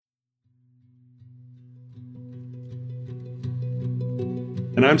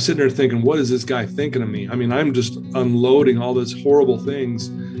And I'm sitting there thinking, what is this guy thinking of me? I mean, I'm just unloading all these horrible things.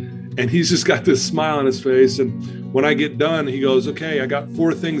 And he's just got this smile on his face. And when I get done, he goes, okay, I got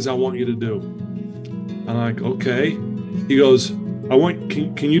 4 things I want you to do. I'm like, okay. He goes,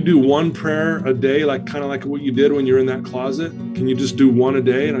 can you do 1 prayer a day, like kind of like what you did when you're in that closet? Can you just do 1 a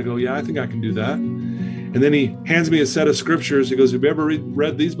day? And I go, yeah, I think I can do that. And then he hands me a set of scriptures. He goes, have you ever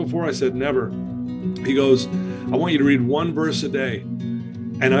read these before? I said, never. He goes, I want you to read 1 verse a day.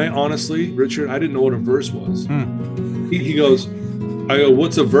 And I honestly, Richard, I didn't know what a verse was. He goes, I go,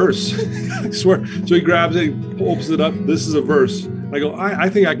 what's a verse? I swear. So he grabs it, he opens it up. This is a verse. I go, I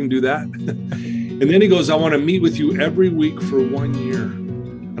think I can do that. And then he goes, I want to meet with you every week for 1 year.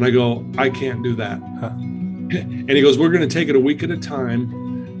 And I go, I can't do that. And he goes, we're going to take it a week at a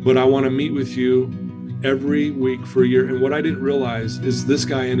time, but I want to meet with you every week for a year. And what I didn't realize is this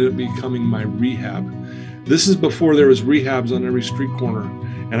guy ended up becoming my rehab. This is before there was rehabs on every street corner.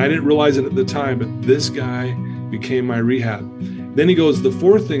 And I didn't realize it at the time, but this guy became my rehab. Then he goes, the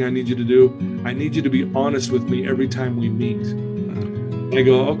 4th thing I need you to do, I need you to be honest with me every time we meet. I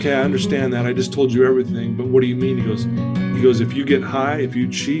go, okay, I understand that. I just told you everything, but what do you mean? He goes, if you get high, if you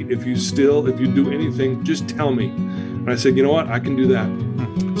cheat, if you steal, if you do anything, just tell me. And I said, you know what? I can do that.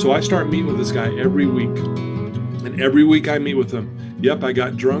 So I start meeting with this guy every week. And every week I meet with him. Yep, I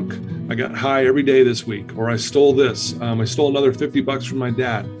got drunk. I got high every day this week. Or I stole this. I stole another $50 from my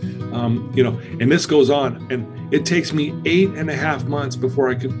dad. And this goes on. And it takes me 8.5 months before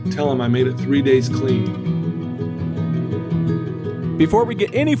I could tell him I made it 3 days clean. Before we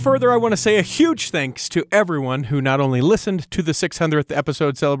get any further, I want to say a huge thanks to everyone who not only listened to the 600th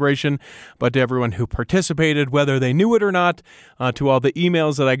episode celebration, but to everyone who participated, whether they knew it or not, to all the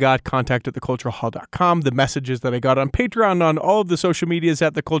emails that I got, contact@theculturalhall.com, the messages that I got on Patreon, on all of the social medias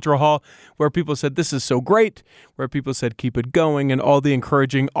at The Cultural Hall, where people said, this is so great, where people said, keep it going, and all the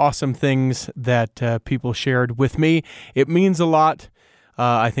encouraging, awesome things that people shared with me. It means a lot.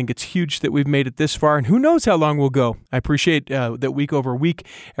 I think it's huge that we've made it this far, and who knows how long we'll go. I appreciate that week over week,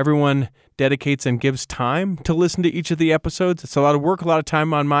 everyone dedicates and gives time to listen to each of the episodes. It's a lot of work, a lot of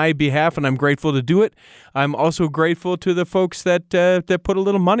time on my behalf, and I'm grateful to do it. I'm also grateful to the folks that put a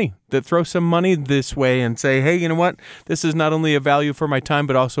little money, that throw some money this way and say, hey, you know what? This is not only a value for my time,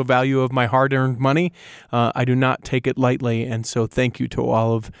 but also value of my hard-earned money. I do not take it lightly, and so thank you to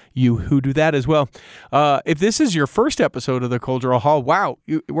all of you who do that as well. If this is your first episode of the Cultural Hall, wow,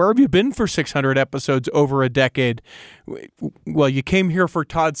 where have you been for 600 episodes over a decade? Well, you came here for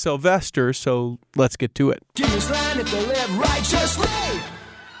Todd Sylvester, so let's get to it.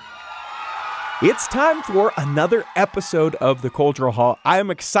 It's time for another episode of The Cultural Hall. I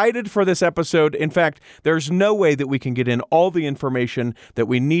am excited for this episode. In fact, there's no way that we can get in all the information that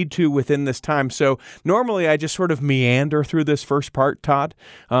we need to within this time. So normally I just sort of meander through this first part, Todd,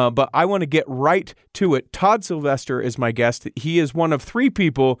 but I want to get right to it. Todd Sylvester is my guest. He is one of 3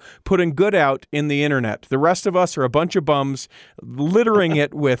 people putting good out in the internet. The rest of us are a bunch of bums littering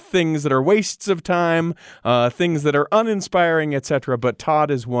it with things that are wastes of time, things that are uninspiring, etc. But Todd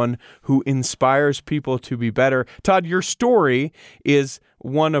is one who inspires people to be better. Todd, your story is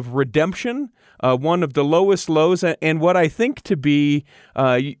one of redemption, one of the lowest lows, and what I think to be,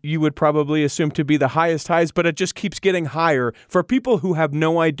 you would probably assume to be the highest highs, but it just keeps getting higher. For people who have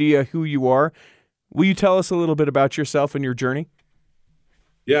no idea who you are, will you tell us a little bit about yourself and your journey?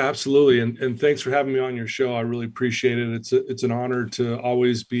 Yeah, absolutely. And thanks for having me on your show. I really appreciate it. It's an honor to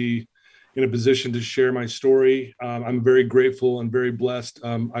always be in a position to share my story. I'm very grateful and very blessed.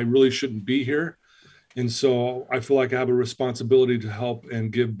 I really shouldn't be here. And so I feel like I have a responsibility to help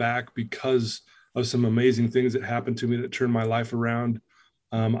and give back because of some amazing things that happened to me that turned my life around.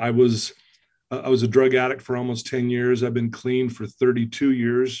 I was a drug addict for almost 10 years. I've been clean for 32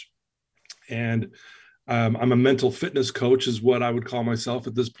 years. And I'm a mental fitness coach is what I would call myself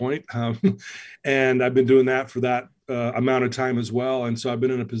at this point. And I've been doing that for that amount of time as well. And so I've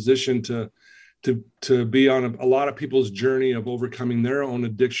been in a position to be on a lot of people's journey of overcoming their own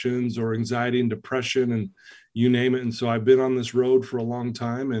addictions or anxiety and depression and you name it. And so I've been on this road for a long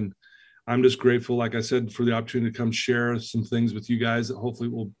time, and I'm just grateful, like I said, for the opportunity to come share some things with you guys that hopefully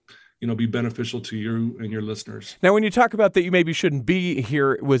will, be beneficial to you and your listeners. Now, when you talk about that you maybe shouldn't be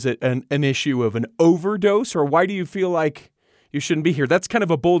here, was it an issue of an overdose, or why do you feel like you shouldn't be here? That's kind of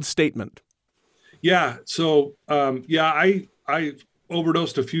a bold statement. Yeah. So, I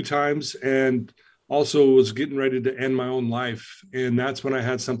overdosed a few times and also was getting ready to end my own life. And that's when I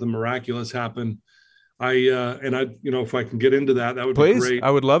had something miraculous happen. If I can get into that, that would Please, be great.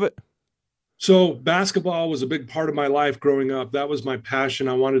 I would love it. So basketball was a big part of my life growing up. That was my passion.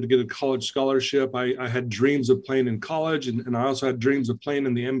 I wanted to get a college scholarship. I had dreams of playing in college, and I also had dreams of playing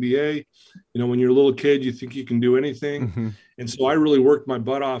in the NBA. When you're a little kid, you think you can do anything. Mm-hmm. And so I really worked my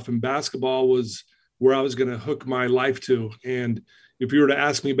butt off, and basketball was where I was going to hook my life to. And if you were to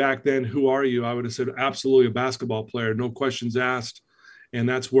ask me back then, who are you? I would have said, absolutely a basketball player, no questions asked. And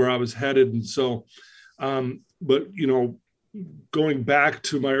that's where I was headed. And so, but going back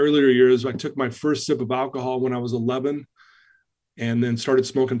to my earlier years, I took my first sip of alcohol when I was 11 and then started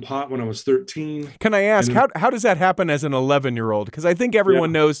smoking pot when I was 13. Can I ask, how does that happen as an 11-year-old? Because I think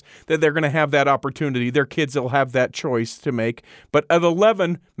everyone knows that they're going to have that opportunity. Their kids will have that choice to make. But at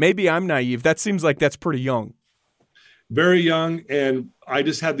 11, maybe I'm naive. That seems like that's pretty young. Very young. And I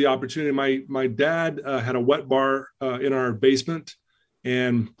just had the opportunity. My dad had a wet bar in our basement.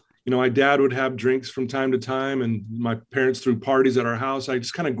 And my dad would have drinks from time to time, and my parents threw parties at our house. I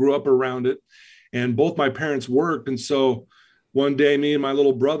just kind of grew up around it, and both my parents worked. And so one day, me and my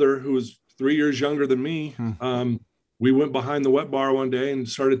little brother, who was 3 years younger than me, we went behind the wet bar one day and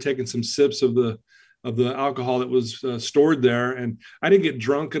started taking some sips of the alcohol that was stored there. And I didn't get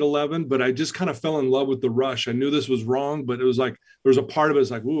drunk at 11, but I just kind of fell in love with the rush. I knew this was wrong, but it was like, there was a part of it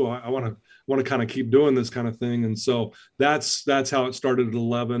that's like, ooh, I want to kind of keep doing this kind of thing. And so that's how it started at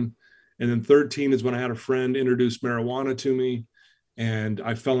 11. And then 13 is when I had a friend introduce marijuana to me, and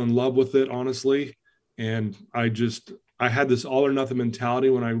I fell in love with it, honestly. And I had this all or nothing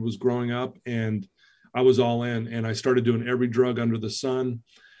mentality when I was growing up, and I was all in, and I started doing every drug under the sun.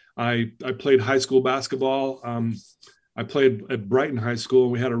 I played high school basketball. I played at Brighton High School,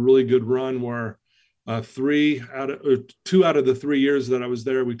 and we had a really good run where 2 out of the 3 years that I was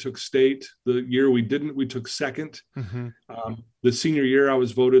there, we took state. The year we didn't, we took second. Mm-hmm. The senior year, I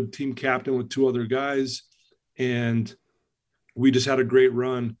was voted team captain with 2 other guys, and we just had a great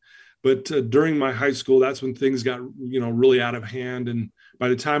run. But during my high school, that's when things got, really out of hand. And by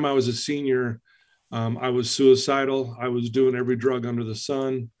the time I was a senior, I was suicidal. I was doing every drug under the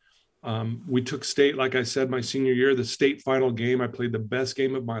sun. We took state, like I said, my senior year, the state final game. I played the best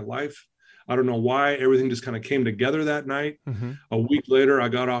game of my life. I don't know why. Everything just kind of came together that night. Mm-hmm. A week later, I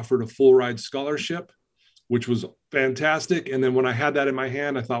got offered a full ride scholarship, which was fantastic. And then when I had that in my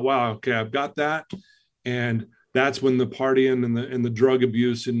hand, I thought, wow, okay, I've got that. And that's when the partying and the drug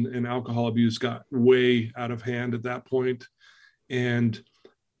abuse and alcohol abuse got way out of hand at that point. And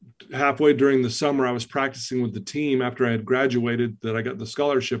halfway during the summer, I was practicing with the team after I had graduated that I got the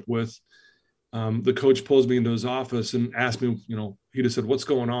scholarship with. The coach pulls me into his office and asked me, he just said, what's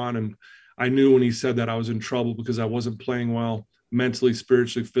going on? And I knew when he said that I was in trouble because I wasn't playing well, mentally,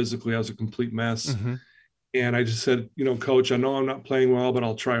 spiritually, physically. I was a complete mess. Mm-hmm. And I just said, coach, I know I'm not playing well, but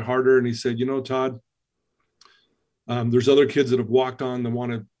I'll try harder. And he said, Todd, there's other kids that have walked on that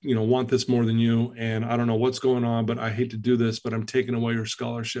want this more than you. And I don't know what's going on, but I hate to do this, but I'm taking away your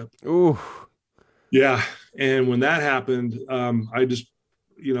scholarship. Ooh. Yeah. And when that happened, I just,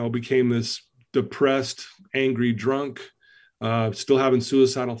 became this depressed, angry drunk, still having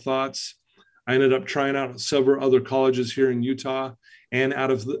suicidal thoughts. I ended up trying out several other colleges here in Utah and out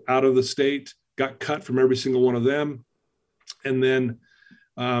of the state, got cut from every single one of them. And then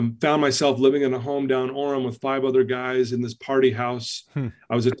found myself living in a home down Orem with 5 other guys in this party house.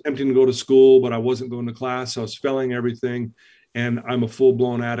 I was attempting to go to school, but I wasn't going to class. So I was failing everything. And I'm a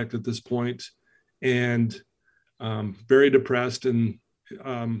full-blown addict at this point, and very depressed. And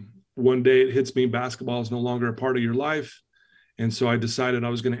one day it hits me, basketball is no longer a part of your life. And so I decided I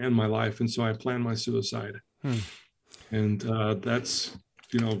was going to end my life. And so I planned my suicide. And that's,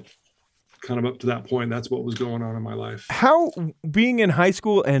 kind of up to that point, that's what was going on in my life. How, being in high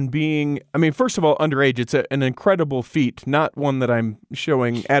school and first of all, underage, it's an incredible feat, not one that I'm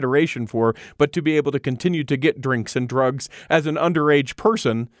showing adoration for, but to be able to continue to get drinks and drugs as an underage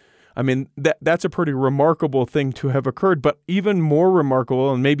person, that's a pretty remarkable thing to have occurred. But even more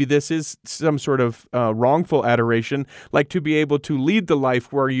remarkable, and maybe this is some sort of wrongful adoration, like to be able to lead the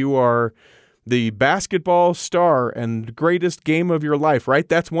life where you are the basketball star and greatest game of your life, right?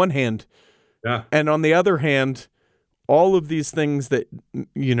 That's one hand. Yeah. And on the other hand, all of these things that,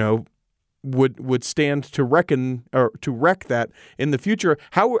 would stand to reckon or to wreck that in the future.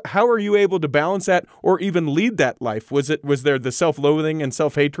 How are you able to balance that or even lead that life? Was there the self-loathing and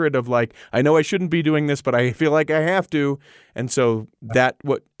self-hatred of like, I know I shouldn't be doing this, but I feel like I have to. And so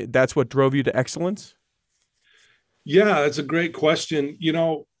that's what drove you to excellence? Yeah, that's a great question.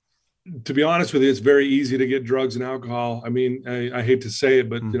 To be honest with you, it's very easy to get drugs and alcohol. I hate to say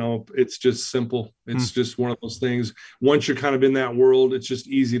it, but it's just simple. It's just one of those things. Once you're kind of in that world, it's just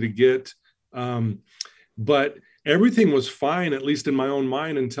easy to get. But everything was fine, at least in my own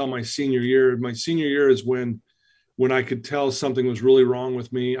mind, until my senior year. My senior year is when I could tell something was really wrong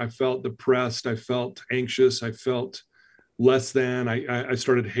with me. I felt depressed. I felt anxious. I felt less than. I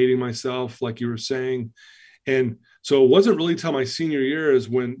started hating myself, like you were saying. And so it wasn't really till my senior year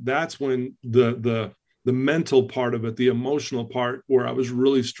that's when the mental part of it, the emotional part where I was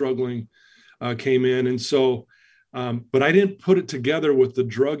really struggling, came in. And so, but I didn't put it together with the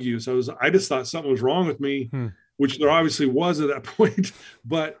drug use. I just thought something was wrong with me, which there obviously was at that point,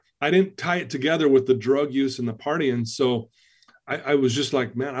 but I didn't tie it together with the drug use and the partying. So I was just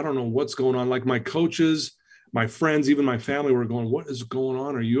like, man, I don't know what's going on. Like my coaches, my friends, even my family were going, what is going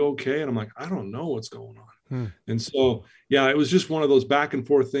on? Are you okay? And I'm like, I don't know what's going on. And so, yeah, it was just one of those back and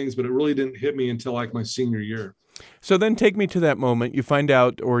forth things, but it really didn't hit me until like my senior year. So then take me to that moment. You find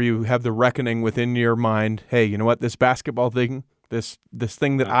out, or you have the reckoning within your mind, hey, you know what, this basketball thing, this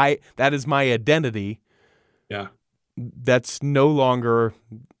thing that is my identity. Yeah. That's no longer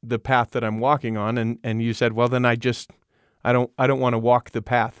the path that I'm walking on. And you said, well, then I don't want to walk the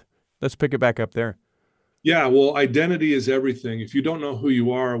path. Let's pick it back up there. Yeah, well, identity is everything. If you don't know who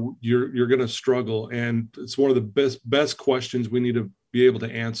you are, you're going to struggle, and it's one of the best questions we need to be able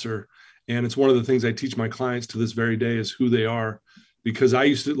to answer. And it's one of the things I teach my clients to this very day is who they are, because I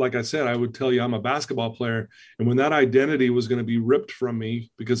used to, like I said, I would tell you I'm a basketball player, and when that identity was going to be ripped from me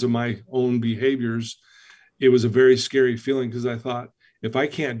because of my own behaviors, it was a very scary feeling, because I thought, if I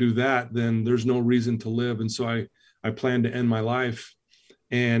can't do that, then there's no reason to live. And so I planned to end my life.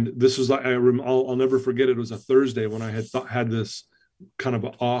 And this was like, I'll never forget it. It was a Thursday when I had this kind of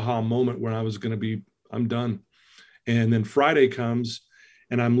aha moment when I was going to be, I'm done. And then Friday comes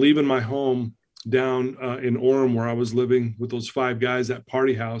and I'm leaving my home down in Orem, where I was living with those 5 guys at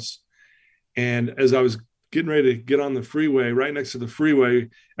Party House. And as I was getting ready to get on the freeway, right next to the freeway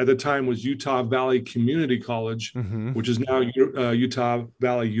at the time was Utah Valley Community College, which is now Utah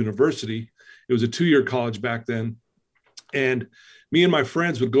Valley University. It was a 2-year college back then. And me and my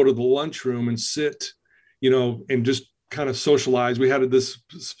friends would go to the lunchroom and sit, and just kind of socialize. We had this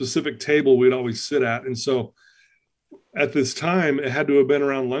specific table we'd always sit at. And so at this time, it had to have been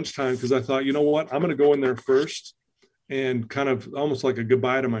around lunchtime, because I thought, you know what, I'm going to go in there first and kind of almost like a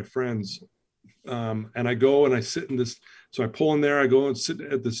goodbye to my friends. And I go and I sit in this. So I pull in there, I go and sit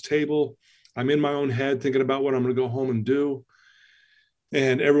at this table. I'm in my own head thinking about what I'm going to go home and do.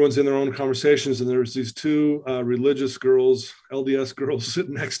 And everyone's in their own conversations. And there's these 2 religious girls, LDS girls,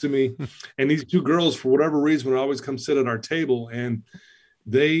 sitting next to me. And these 2 girls, for whatever reason, would always come sit at our table. And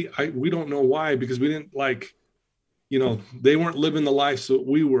we don't know why, because we didn't they weren't living the life that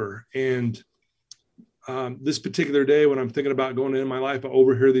we were. And this particular day, when I'm thinking about going in my life, I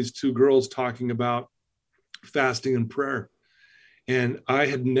overhear these 2 girls talking about fasting and prayer. And I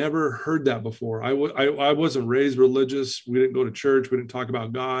had never heard that before. I wasn't raised religious. We didn't go to church. We didn't talk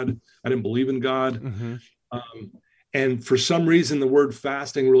about God. I didn't believe in God. And for some reason, the word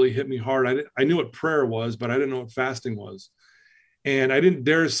fasting really hit me hard. I knew what prayer was, but I didn't know what fasting was. And I didn't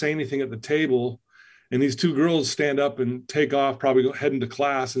dare say anything at the table. And these 2 girls stand up and take off, probably heading to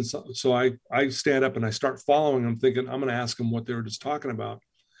class. And so I stand up and I start following them, thinking I'm going to ask them what they were just talking about.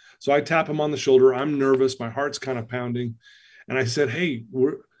 So I tap them on the shoulder. I'm nervous. My heart's kind of pounding. And I said, hey,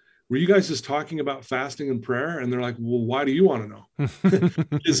 were you guys just talking about fasting and prayer? And they're like, well, why do you want to know?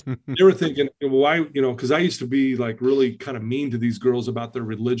 They were thinking, well, why, because I used to be like really kind of mean to these girls about their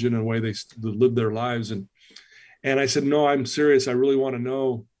religion and the way they live their lives. And I said, no, I'm serious. I really want to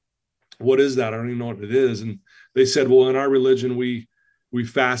know, what is that? I don't even know what it is. And they said, well, in our religion, we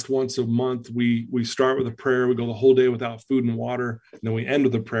fast once a month. We start with a prayer. We go the whole day without food and water. And then we end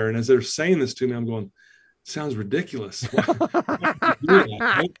with a prayer. And as they're saying this to me, I'm going, sounds ridiculous. I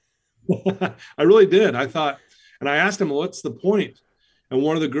really did. I thought, and I asked him, what's the point? And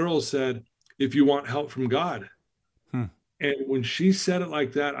one of the girls said, if you want help from God. And when she said it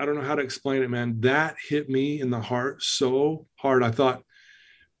like that, I don't know how to explain it, man. That hit me in the heart so hard. I thought,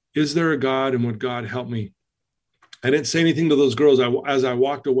 is there a God, and would God help me? I didn't say anything to those girls. As I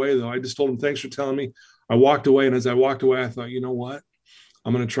walked away, though, I just told them, thanks for telling me. I walked away. And as I walked away, I thought, you know what?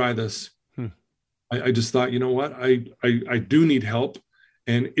 I'm going to try this. I just thought, you know what, I do need help.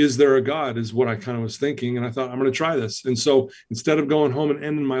 And is there a God is what I kind of was thinking. And I thought, I'm going to try this. And so instead of going home and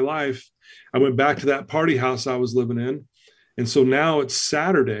ending my life, I went back to that party house I was living in. And so now it's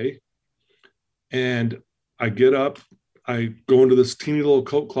Saturday and I get up, I go into this teeny little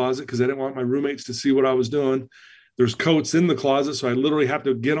coat closet because I didn't want my roommates to see what I was doing. There's coats in the closet. So I literally have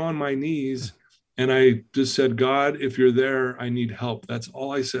to get on my knees. And I just said, God, if you're there, I need help. That's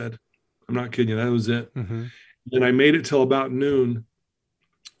all I said. I'm not kidding you. That was it. And I made it till about noon.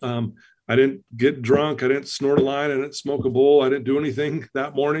 I I didn't get drunk. I didn't snort a line. I didn't smoke a bowl. I didn't do anything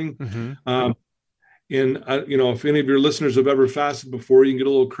that morning. Mm-hmm. If any of your listeners have ever fasted before, you can get a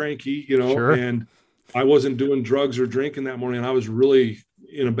little cranky, Sure. and I wasn't doing drugs or drinking that morning. And I was really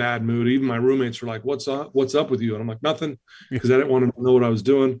in a bad mood. Even my roommates were like, what's up with you? And I'm like, nothing, because I didn't want to know what I was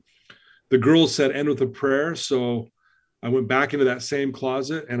doing. The girls said, end with a prayer. So I went back into that same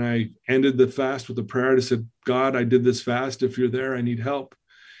closet and I ended the fast with a prayer. I said, God, I did this fast. If you're there, I need help.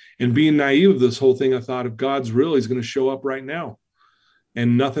 And being naive of this whole thing, I thought, if God's real, he's going to show up right now.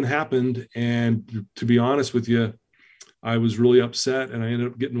 And nothing happened. And to be honest with you, I was really upset and I ended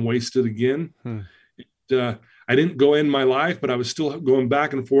up getting wasted again. I didn't go end my life, but I was still going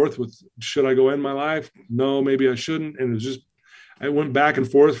back and forth with, should I go end my life? No, maybe I shouldn't. And it was just, I went back and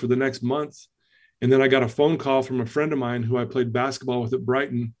forth for the next month. And then I got a phone call from a friend of mine who I played basketball with at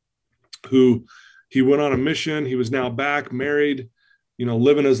Brighton, who he went on a mission. He was now back, married,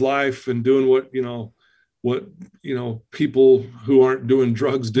 living his life and doing what people who aren't doing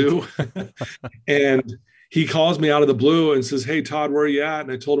drugs do. And he calls me out of the blue and says, hey, Todd, where are you at?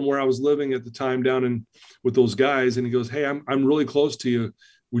 And I told him where I was living at the time down with those guys. And he goes, hey, I'm really close to you.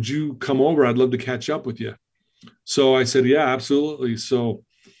 Would you come over? I'd love to catch up with you. So I said, yeah, absolutely. So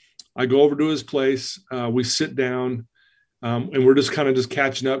I go over to his place. We sit down and we're just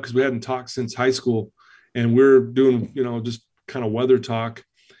catching up because we hadn't talked since high school. And we're doing, just kind of weather talk.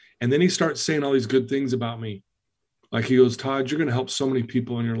 And then he starts saying all these good things about me. Like he goes, Todd, you're going to help so many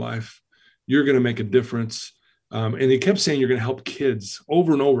people in your life. You're going to make a difference. And he kept saying, you're going to help kids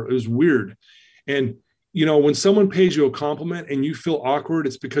over and over. It was weird. And, when someone pays you a compliment and you feel awkward,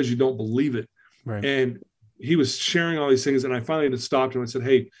 it's because you don't believe it. Right. And he was sharing all these things. And I finally just stopped him and said,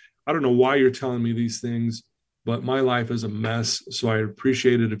 hey, I don't know why you're telling me these things, but my life is a mess. So I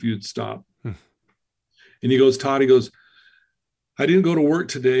appreciate it if you'd stop. And he goes, Todd, I didn't go to work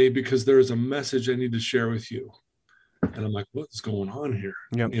today because there is a message I need to share with you. And I'm like, what's going on here?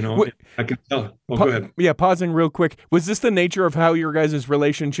 Yep. I can tell. Go ahead. Yeah, pausing real quick. Was this the nature of how your guys'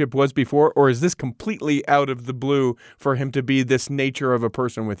 relationship was before, or is this completely out of the blue for him to be this nature of a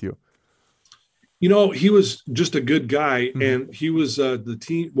person with you? He was just a good guy, and he was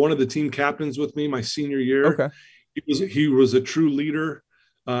one of the team captains with me my senior year. Okay. He was a true leader.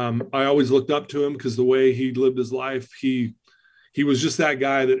 I always looked up to him because the way he lived his life, he was just that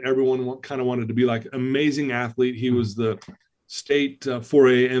guy that everyone kind of wanted to be like. Amazing athlete. He was the state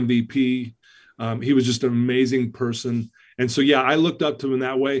 4A MVP. He was just an amazing person. And so, yeah, I looked up to him in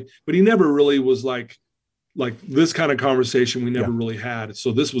that way, but he never really was like this kind of conversation we never really had.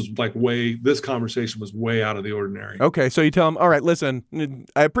 So this was this conversation was way out of the ordinary. Okay. So you tell him, all right, listen,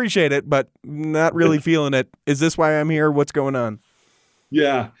 I appreciate it, but not really feeling it. Is this why I'm here? What's going on?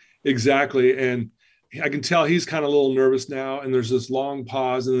 Yeah, exactly. And I can tell he's kind of a little nervous now. And there's this long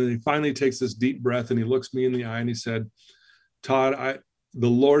pause. And then he finally takes this deep breath and he looks me in the eye and he said, Todd, the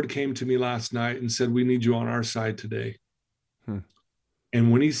Lord came to me last night and said, we need you on our side today. And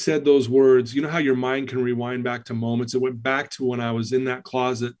when he said those words, you know how your mind can rewind back to moments? It went back to when I was in that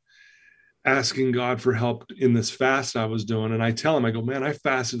closet asking God for help in this fast I was doing. And I tell him, I go, man, I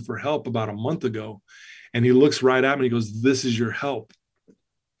fasted for help about a month ago. And he looks right at me and he goes, this is your help.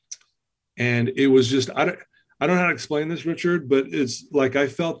 And it was just, I don't know how to explain this, Richard, but it's like I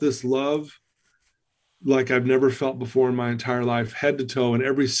felt this love like I've never felt before in my entire life, head to toe, in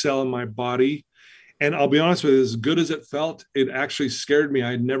every cell in my body. And I'll be honest with you, as good as it felt, it actually scared me.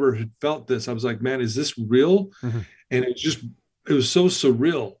 I never had felt this. I was like, man, is this real? And it was so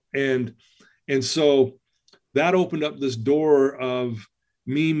surreal. And so that opened up this door of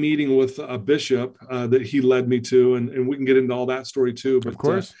me meeting with a bishop that he led me to. And we can get into all that story too. But of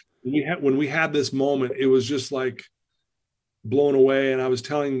course. When we had this moment, it was just like blown away. And I was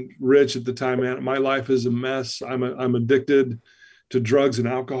telling Rich at the time, man, my life is a mess. I'm addicted to drugs and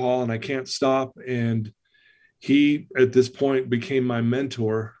alcohol and I can't stop. And he, at this point, became my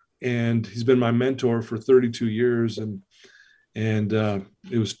mentor, and he's been my mentor for 32 years. And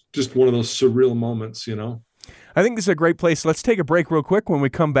it was just one of those surreal moments, I think this is a great place. Let's take a break real quick. When we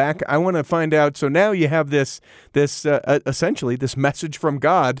come back, I want to find out. So now you have this essentially this message from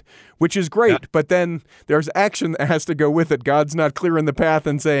God, which is great. But then there's action that has to go with it. God's not clearing the path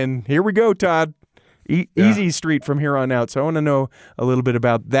and saying, "Here we go, Todd. Easy street from here on out." So I want to know a little bit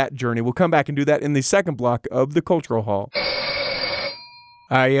about that journey. We'll come back and do that in the second block of the Cultural Hall.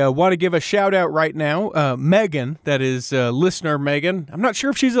 I want to give a shout out right now. Megan, that is listener Megan. I'm not sure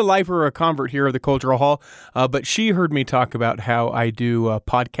if she's a lifer or a convert here at the Cultural Hall, but she heard me talk about how I do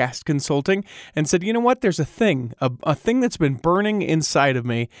podcast consulting and said, you know what, there's a thing that's been burning inside of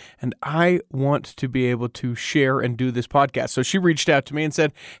me, and I want to be able to share and do this podcast. So she reached out to me and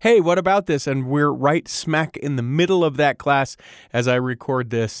said, hey, what about this? And we're right smack in the middle of that class as I record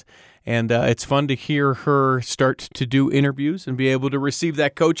this. And it's fun to hear her start to do interviews and be able to receive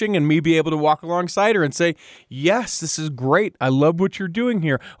that coaching and me be able to walk alongside her and say, yes, this is great. I love what you're doing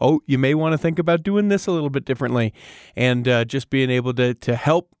here. Oh, you may want to think about doing this a little bit differently. And just being able to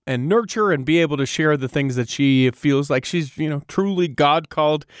help and nurture and be able to share the things that she feels like she's, truly God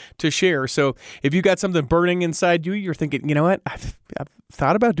called to share. So if you got something burning inside you, you're thinking, you know what, I've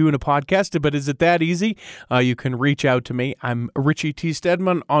thought about doing a podcast, but is it that easy? You can reach out to me. I'm Richie T.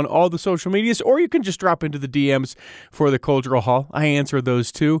 Stedman on all the social medias, or you can just drop into the DMs for the Cultural Hall. I answer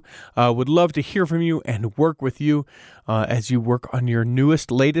those too. Would love to hear from you and work with you as you work on your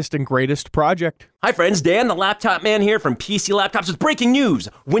newest, latest, and greatest project. Hi friends, Dan the Laptop Man here from PC Laptops with breaking news.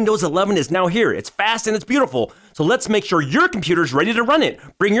 Windows 11 is now here. It's fast and it's beautiful. So let's make sure your computer's ready to run it.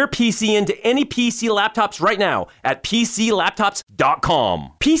 Bring your PC into any PC Laptops right now at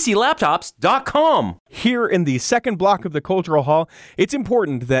PCLaptops.com. PCLaptops.com. Here in the second block of the Cultural Hall, it's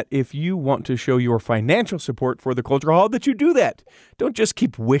important that if you want to show your financial support for the Cultural Hall, that you do that. Don't just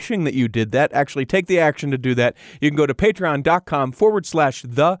keep wishing that you did that. Actually, take the action to do that. You can go to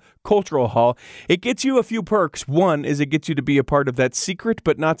patreon.com/the Cultural Hall. It gets you a few perks. One is it gets you to be a part of that secret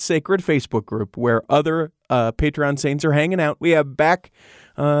but not sacred Facebook group where other Patreon Saints are hanging out. We have back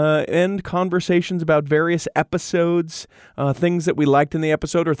end conversations about various episodes, things that we liked in the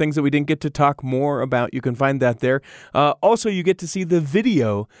episode or things that we didn't get to talk more about. You can find that there. Also, you get to see the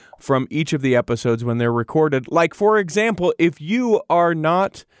video from each of the episodes when they're recorded. Like, for example, if you are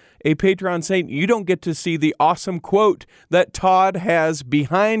not a Patreon Saint, you don't get to see the awesome quote that Todd has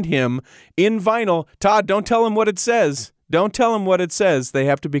behind him in vinyl. Todd, don't tell him what it says. Don't tell them what it says. They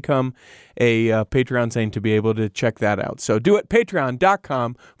have to become a Patreon Saint to be able to check that out. So do it,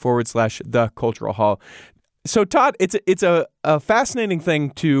 patreon.com/the Cultural Hall. So Todd, it's a fascinating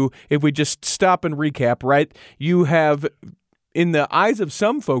thing to, if we just stop and recap, right? You have, in the eyes of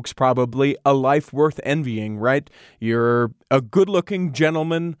some folks, probably a life worth envying, right? You're a good-looking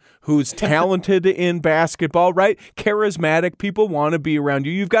gentleman who's talented in basketball, right? Charismatic. People want to be around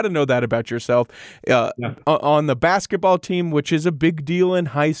you. You've got to know that about yourself. On the basketball team, which is a big deal in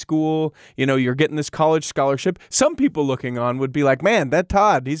high school, you're getting this college scholarship. Some people looking on would be like, man, that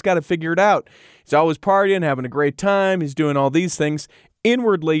Todd, he's got to figure it out. He's always partying, having a great time. He's doing all these things.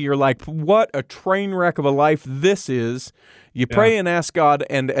 Inwardly, you're like, what a train wreck of a life this is. You pray and ask God,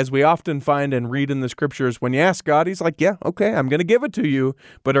 and as we often find and read in the scriptures, when you ask God, he's like, yeah, okay, I'm going to give it to you,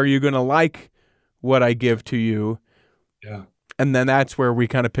 but are you going to like what I give to you? Yeah. And then that's where we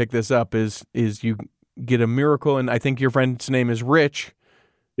kind of pick this up, is you get a miracle, and I think your friend's name is Rich.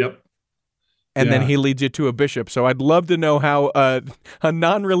 Yep. And then he leads you to a bishop. So I'd love to know how a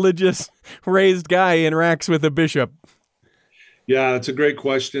non-religious raised guy interacts with a bishop. Yeah, that's a great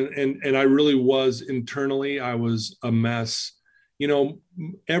question. And I really was internally, I was a mess.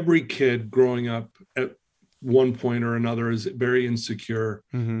 Every kid growing up at one point or another is very insecure.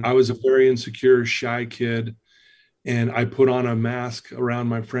 Mm-hmm. I was a very insecure, shy kid. And I put on a mask around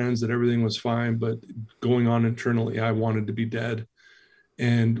my friends that everything was fine. But going on internally, I wanted to be dead.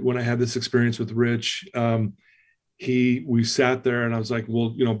 And when I had this experience with Rich, we sat there and I was like,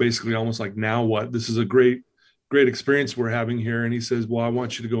 well, basically almost like, now what? This is a great experience we're having here. And he says, well, I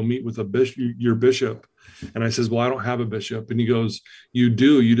want you to go meet with your bishop. And I says, well, I don't have a bishop. And he goes, you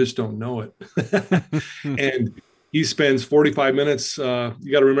do, you just don't know it. And he spends 45 minutes. You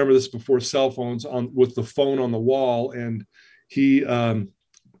got to remember this, before cell phones, with the phone on the wall. And he on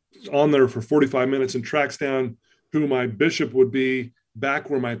there for 45 minutes and tracks down who my bishop would be back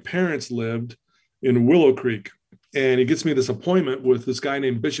where my parents lived in Willow Creek. And he gets me this appointment with this guy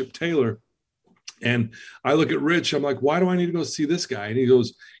named Bishop Taylor. And I look at Rich, I'm like, why do I need to go see this guy? And he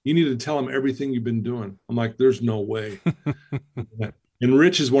goes, you need to tell him everything you've been doing. I'm like, there's no way. And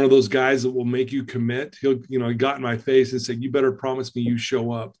Rich is one of those guys that will make you commit. He got in my face and said, you better promise me you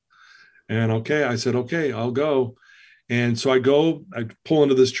show up. And I said, okay, I'll go. And so I pull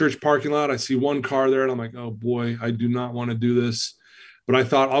into this church parking lot. I see one car there and I'm like, oh boy, I do not want to do this. But I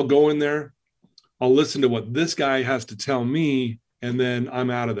thought, I'll go in there. I'll listen to what this guy has to tell me. And then I'm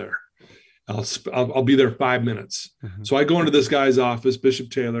out of there. I'll be there 5 minutes. Mm-hmm. So I go into this guy's office, Bishop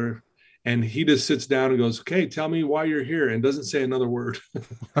Taylor, and he just sits down and goes, okay, tell me why you're here, and doesn't say another word.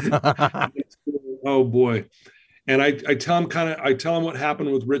 Oh boy. And I tell him what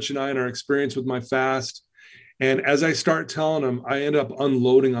happened with Rich and I and our experience with my fast. And as I start telling him, I end up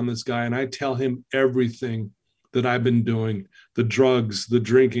unloading on this guy, and I tell him everything that I've been doing, the drugs, the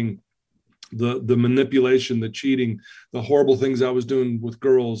drinking, the manipulation, the cheating, the horrible things I was doing with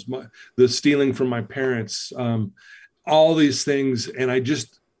girls, the stealing from my parents, all these things. And I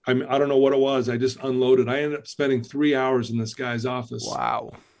don't know what it was. I just unloaded. I ended up spending 3 hours in this guy's office.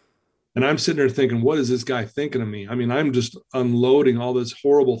 Wow. And I'm sitting there thinking, what is this guy thinking of me? I mean, I'm just unloading all these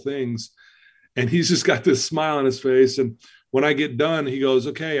horrible things. And he's just got this smile on his face. And when I get done, he goes,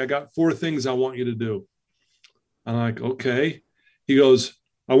 okay, I got 4 things I want you to do. I'm like, okay. He goes,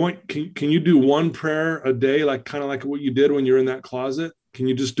 can you do one prayer a day? Like kind of like what you did when you're in that closet. Can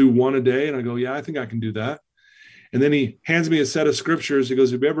you just do one a day? And I go, yeah, I think I can do that. And then he hands me a set of scriptures. He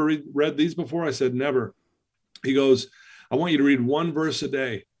goes, have you ever read these before? I said, never. He goes, I want you to read one verse a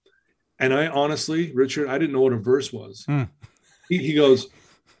day. And I honestly, Richard, I didn't know what a verse was. He goes,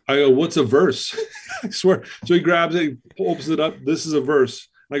 I go, what's a verse? I swear. So he grabs it, he opens it up. This is a verse.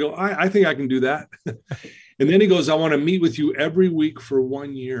 And I go, I think I can do that. And then he goes, I want to meet with you every week for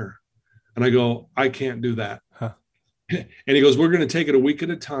 1 year. And I go, I can't do that. Huh. And he goes, we're going to take it a week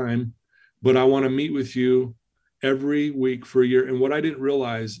at a time, but I want to meet with you every week for a year. And what I didn't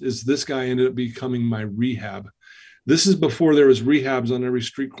realize is this guy ended up becoming my rehab. This is before there was rehabs on every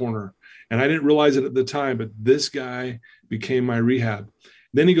street corner. And I didn't realize it at the time, but this guy became my rehab.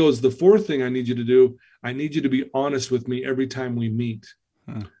 Then he goes, the 4th thing I need you to do, I need you to be honest with me every time we meet.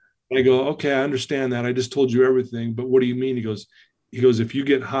 I go, okay, I understand that. I just told you everything, but what do you mean? He goes, if you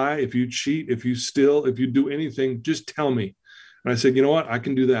get high, if you cheat, if you steal, if you do anything, just tell me. And I said, you know what? I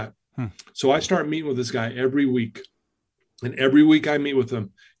can do that. So I start meeting with this guy every week. And every week I meet with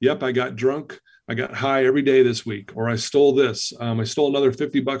him. Yep, I got drunk. I got high every day this week, or I stole this. I stole another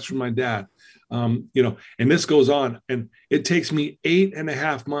 $50 from my dad. And this goes on. And it takes me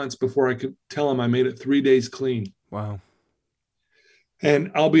 8.5 months before I could tell him I made it 3 days clean. Wow.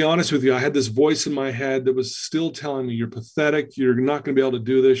 And I'll be honest with you, I had this voice in my head that was still telling me, you're pathetic. You're not going to be able to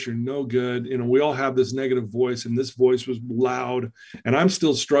do this. You're no good. We all have this negative voice, and this voice was loud, and I'm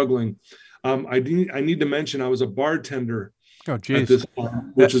still struggling. I need to mention I was a bartender. Oh, geez. At this point,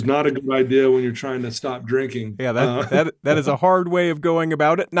 which is not a good idea when you're trying to stop drinking. Yeah, that is a hard way of going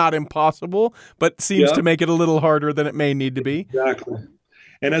about it. Not impossible, but seems to make it a little harder than it may need to be. Exactly.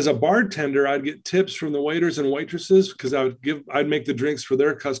 And as a bartender, I'd get tips from the waiters and waitresses because I'd make the drinks for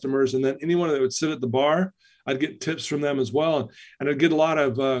their customers. And then anyone that would sit at the bar, I'd get tips from them as well. And I'd get a lot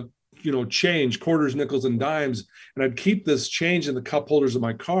of, change, quarters, nickels, and dimes. And I'd keep this change in the cup holders of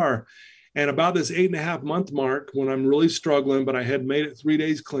my car. And about this 8.5 month mark, when I'm really struggling, but I had made it 3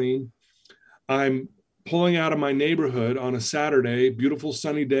 days clean, I'm pulling out of my neighborhood on a Saturday, beautiful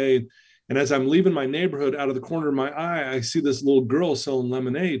sunny day. And as I'm leaving my neighborhood, out of the corner of my eye, I see this little girl selling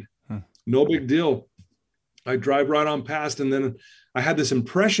lemonade. No big deal. I drive right on past. And then I had this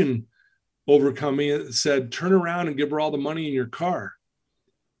impression overcome me. It said, turn around and give her all the money in your car.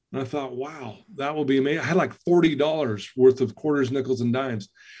 And I thought, wow, that will be amazing. I had like $40 worth of quarters, nickels, and dimes.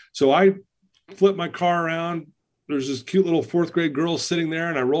 So I flipped my car around. There's this cute little 4th grade girl sitting there,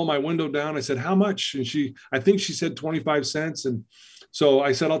 and I roll my window down. I said, how much? And I think she said 25 cents. And so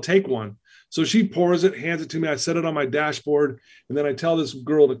I said, I'll take one. So she pours it, hands it to me. I set it on my dashboard. And then I tell this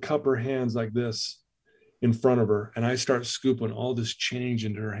girl to cup her hands like this in front of her. And I start scooping all this change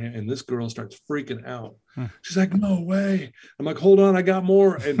into her hand. And this girl starts freaking out. She's like, no way. I'm like, hold on, I got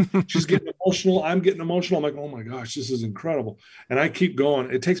more. And she's getting emotional. I'm getting emotional. I'm like, oh my gosh, this is incredible. And I keep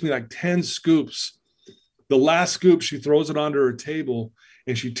going. It takes me like 10 scoops. The last scoop, she throws it onto her table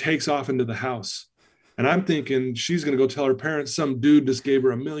and she takes off into the house. And I'm thinking she's going to go tell her parents some dude just gave her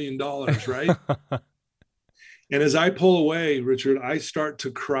 $1 million, right? And as I pull away, Richard, I start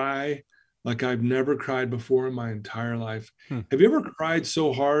to cry like I've never cried before in my entire life. Have you ever cried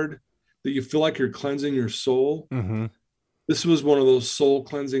so hard that you feel like you're cleansing your soul? This was one of those soul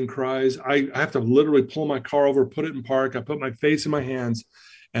cleansing cries. I have to literally pull my car over, put it in park. I put my face in my hands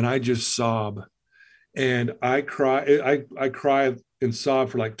and I just sob. And I cry. I cry and sob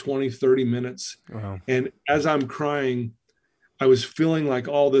for like 20, 30 minutes. Wow. And as I'm crying, I was feeling like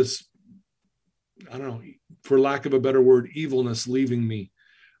all this, I don't know, for lack of a better word, evilness leaving me.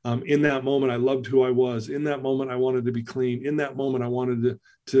 In that moment, I loved who I was. In that moment, I wanted to be clean. In that moment, I wanted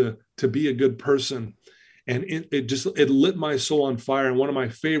to be a good person. And it lit my soul on fire. And one of my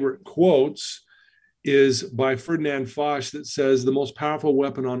favorite quotes is by Ferdinand Foch that says, the most powerful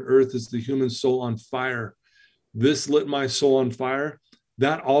weapon on earth is the human soul on fire. This lit my soul on fire.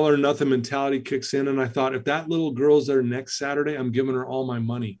 That all or nothing mentality kicks in. And I thought, if that little girl's there next Saturday, I'm giving her all my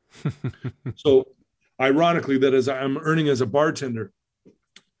money. So ironically, that as I'm earning as a bartender.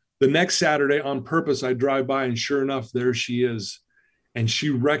 The next Saturday, on purpose, I drive by, and sure enough, there she is. And she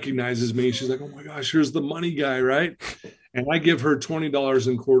recognizes me. She's like, oh my gosh, here's the money guy, right? And I give her $20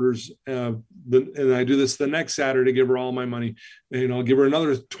 in quarters. And I do this the next Saturday, give her all my money. And I'll give her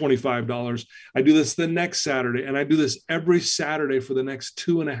another $25. I do this the next Saturday. And I do this every Saturday for the next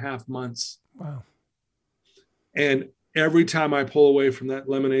 2.5 months. Wow. And every time I pull away from that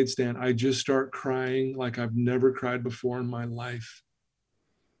lemonade stand, I just start crying like I've never cried before in my life.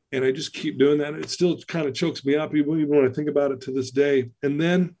 And I just keep doing that. It still kind of chokes me up, even when I think about it to this day. And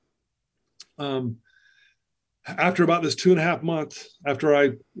then after about this 2.5 months, after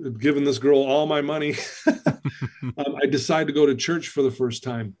I had given this girl all my money, I decided to go to church for the first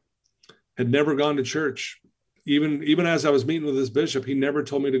time. Had never gone to church. Even as I was meeting with this bishop, he never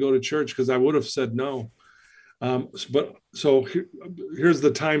told me to go to church because I would have said no. Here's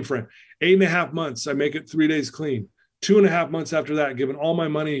the time frame. 8.5 months, I make it 3 days clean. 2.5 months after that, giving all my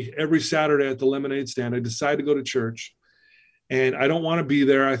money every Saturday at the lemonade stand, I decided to go to church. And I don't want to be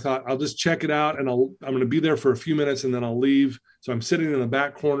there. I thought I'll just check it out, and I'm going to be there for a few minutes and then I'll leave. So I'm sitting in the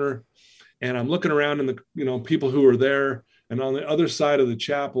back corner and I'm looking around, and the people who are there. And on the other side of the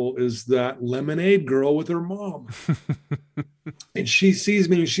chapel is that lemonade girl with her mom. And she sees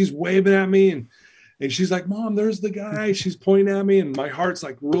me and she's waving at me, and she's like, Mom, there's the guy. She's pointing at me, and my heart's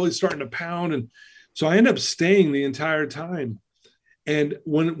like really starting to pound. And so I end up staying the entire time. And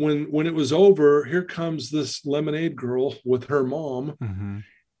when it was over, here comes this lemonade girl with her mom, mm-hmm.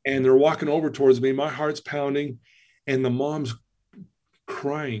 and they're walking over towards me. My heart's pounding, and the mom's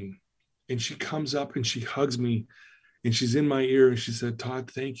crying. And she comes up and she hugs me, and she's in my ear, and she said,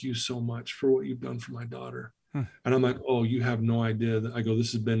 Todd, thank you so much for what you've done for my daughter. And I'm like, oh, you have no idea. I go,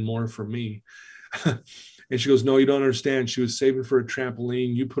 this has been more for me. And she goes, no, you don't understand. She was saving for a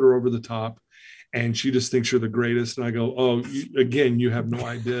trampoline. You put her over the top, and she just thinks you're the greatest. And I go, oh, you have no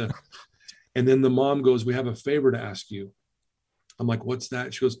idea. And then the mom goes, we have a favor to ask you. I'm like, what's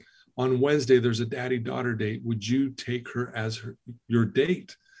that? She goes, on Wednesday, there's a daddy-daughter date. Would you take her as your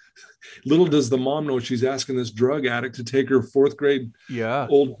date? Little does the mom know she's asking this drug addict to take her 4th grade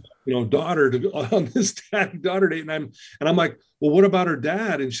old daughter to go on this daddy-daughter date. And I'm like, well, what about her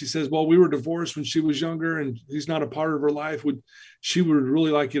dad? And she says, well, we were divorced when she was younger, and he's not a part of her life. She would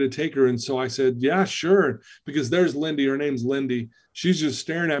really like you to take her. And so I said, yeah, sure. Because there's Lindy. Her name's Lindy. She's just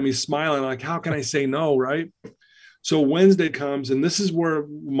staring at me, smiling, like, how can I say no, right? So Wednesday comes, and this is where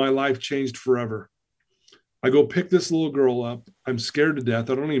my life changed forever. I go pick this little girl up. I'm scared to death.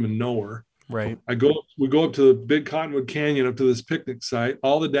 I don't even know her. Right. We go up to the big Cottonwood Canyon, up to this picnic site.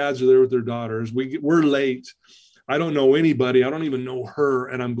 All the dads are there with their daughters. We're late. I don't know anybody. I don't even know her.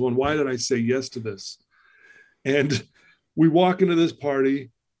 And I'm going, why did I say yes to this? And we walk into this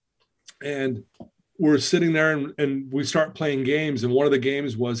party, and we're sitting there, and we start playing games. And one of the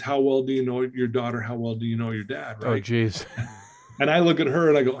games was, how well do you know your daughter? How well do you know your dad? Right. Oh, geez. And I look at her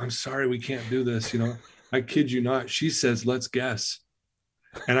and I go, I'm sorry, we can't do this. I kid you not. She says, let's guess.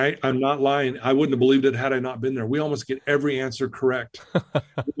 And I'm not lying. I wouldn't have believed it had I not been there. We almost get every answer correct.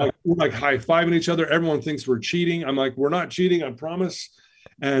 We're like high-fiving each other. Everyone thinks we're cheating. I'm like, we're not cheating, I promise.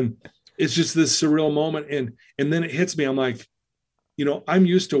 And it's just this surreal moment. And then it hits me. I'm like, I'm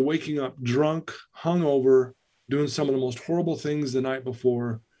used to waking up drunk, hungover, doing some of the most horrible things the night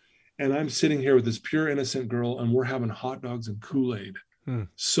before. And I'm sitting here with this pure, innocent girl, and we're having hot dogs and Kool-Aid.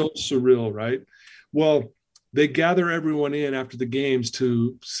 So surreal, right? Well, they gather everyone in after the games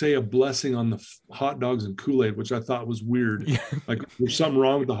to say a blessing on the hot dogs and Kool-Aid, which I thought was weird. Yeah. Like, there's something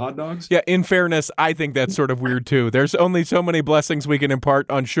wrong with the hot dogs? Yeah, in fairness, I think that's sort of weird too. There's only so many blessings we can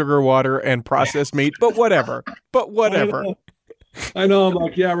impart on sugar, water, and processed meat, but whatever. I know. I'm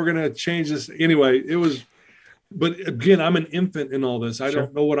like, yeah, we're going to change this. Anyway, but again, I'm an infant in all this. I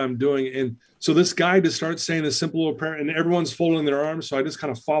don't know what I'm doing. And so this guy just starts saying a simple little prayer, and everyone's folding their arms. So I just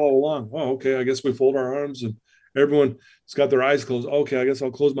kind of follow along. Oh, okay. I guess we fold our arms, and everyone's got their eyes closed. Okay. I guess I'll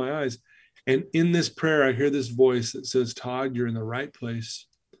close my eyes. And in this prayer, I hear this voice that says, Todd, you're in the right place,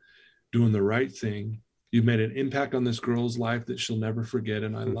 doing the right thing. You've made an impact on this girl's life that she'll never forget.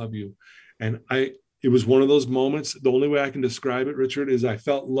 And I love you. And it was one of those moments. The only way I can describe it, Richard, is I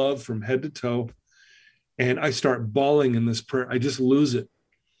felt love from head to toe. And I start bawling in this prayer. I just lose it,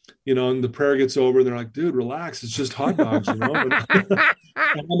 and the prayer gets over, and they're like, dude, relax. It's just hot dogs, And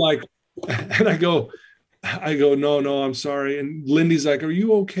I'm like, and I go, no, I'm sorry. And Lindy's like, are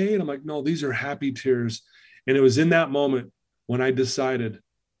you okay? And I'm like, no, these are happy tears. And it was in that moment when I decided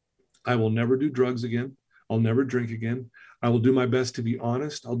I will never do drugs again. I'll never drink again. I will do my best to be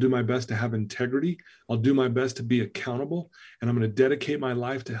honest. I'll do my best to have integrity. I'll do my best to be accountable. And I'm going to dedicate my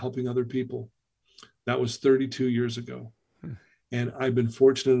life to helping other people. That was 32 years ago. And I've been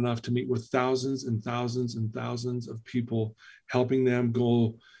fortunate enough to meet with thousands and thousands and thousands of people, helping them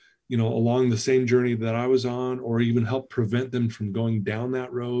go, along the same journey that I was on, or even help prevent them from going down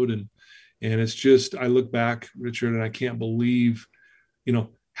that road. And it's just, I look back, Richard, and I can't believe,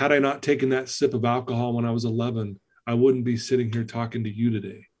 had I not taken that sip of alcohol when I was 11, I wouldn't be sitting here talking to you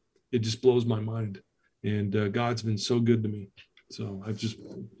today. It just blows my mind. And God's been so good to me. So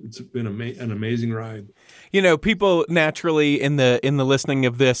it's been an amazing ride. People naturally in the listening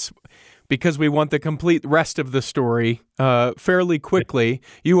of this, because we want the complete rest of the story fairly quickly,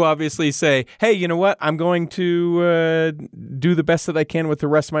 you obviously say, hey, you know what? I'm going to do the best that I can with the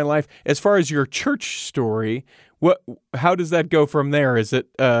rest of my life. As far as your church story, how does that go from there? Is it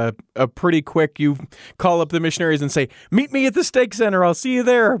a pretty quick, you call up the missionaries and say, meet me at the Stake Center, I'll see you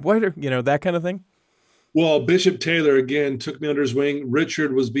there, that kind of thing? Well, Bishop Taylor, again, took me under his wing.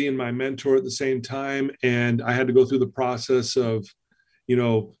 Richard was being my mentor at the same time. And I had to go through the process of,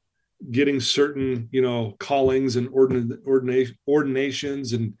 getting certain, callings and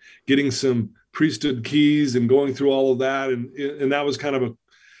ordinations and getting some priesthood keys and going through all of that. And that was kind of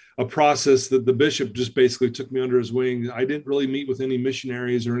a process that the bishop just basically took me under his wing. I didn't really meet with any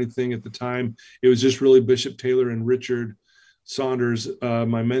missionaries or anything at the time. It was just really Bishop Taylor and Richard Saunders,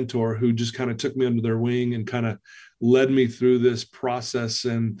 my mentor, who just kind of took me under their wing and kind of led me through this process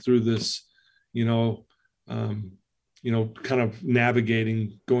and through this, kind of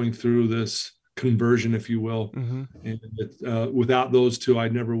navigating, going through this conversion, if you will. Mm-hmm. And without those two, I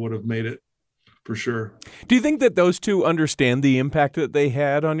never would have made it, for sure. Do you think that those two understand the impact that they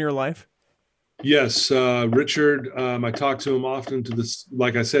had on your life? Yes, Richard. I talk to him often. To this,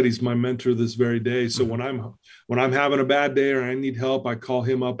 like I said, he's my mentor this very day. So when I'm having a bad day or I need help, I call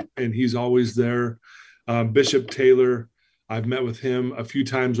him up, and he's always there. Bishop Taylor, I've met with him a few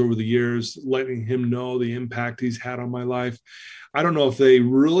times over the years, letting him know the impact he's had on my life. I don't know if they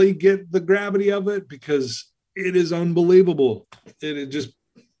really get the gravity of it, because it is unbelievable. It is just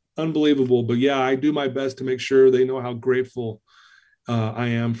unbelievable. But yeah, I do my best to make sure they know how grateful I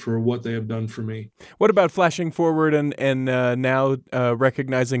am for what they have done for me. What about flashing forward and now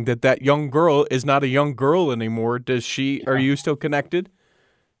recognizing that young girl is not a young girl anymore? Are you still connected?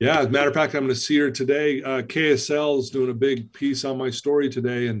 Yeah, as a matter of fact, I'm going to see her today. KSL is doing a big piece on my story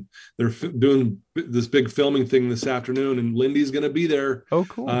today, and they're doing this big filming thing this afternoon, and Lindy's going to be there. Oh,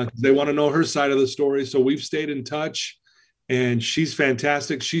 cool. They want to know her side of the story. So we've stayed in touch, and she's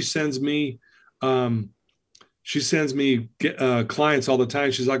fantastic. She sends me clients all the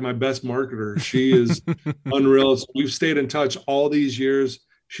time. She's like my best marketer. She is unreal. So we've stayed in touch all these years.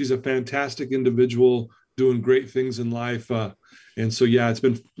 She's a fantastic individual doing great things in life. And so, yeah, it's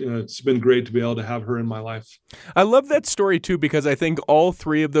been great to be able to have her in my life. I love that story, too, because I think all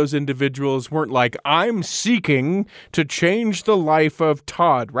three of those individuals weren't like, I'm seeking to change the life of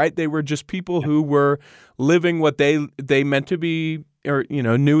Todd, right? They were just people who were living what they meant to be, or,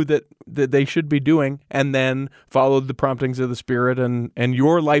 knew that they should be doing, and then followed the promptings of the Spirit. And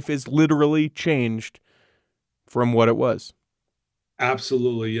your life is literally changed from what it was.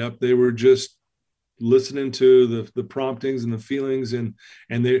 Absolutely. Yep. They were just listening to the promptings and the feelings, and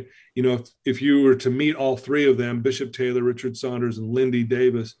they, if you were to meet all three of them, Bishop Taylor, Richard Saunders, and Lindy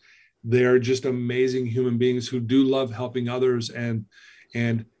Davis, they are just amazing human beings who do love helping others. And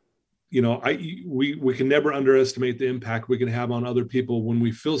we can never underestimate the impact we can have on other people. When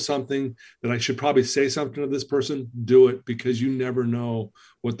we feel something that I should probably say something to this person, do it, because you never know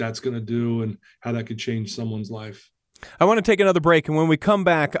what that's going to do and how that could change someone's life. I want to take another break, and when we come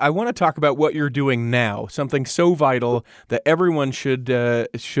back, I want to talk about what you're doing now, something so vital that everyone should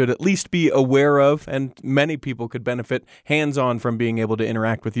at least be aware of, and many people could benefit hands-on from being able to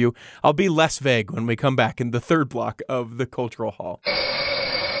interact with you. I'll be less vague when we come back in the third block of the Cultural Hall.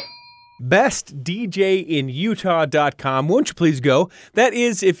 bestdjinutah.com. Won't you please go? That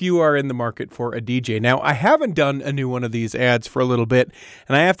is if you are in the market for a DJ. Now, I haven't done a new one of these ads for a little bit,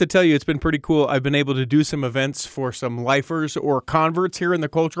 and I have to tell you, it's been pretty cool. I've been able to do some events for some lifers or converts here in the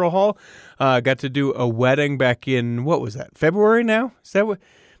Cultural Hall. Got to do a wedding back in, what was that, February now? Is that what?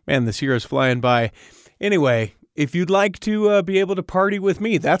 Man, this year is flying by. Anyway, if you'd like to be able to party with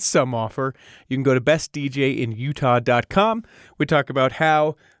me, that's some offer. You can go to bestdjinutah.com. We talk about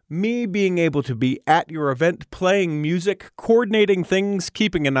how me being able to be at your event, playing music, coordinating things,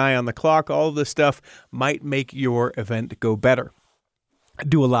 keeping an eye on the clock, all of this stuff might make your event go better. I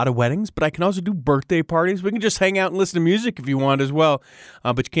do a lot of weddings, but I can also do birthday parties. We can just hang out and listen to music if you want as well.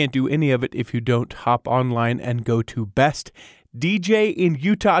 But you can't do any of it if you don't hop online and go to bestdjinutah.com.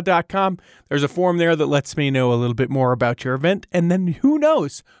 djinutah.com. There's a form there that lets me know a little bit more about your event. And then who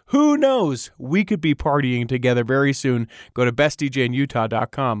knows, we could be partying together very soon. Go to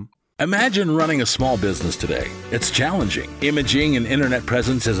bestdjinutah.com. Imagine running a small business today. It's challenging. Imaging and internet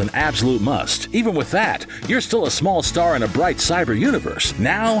presence is an absolute must. Even with that, you're still a small star in a bright cyber universe.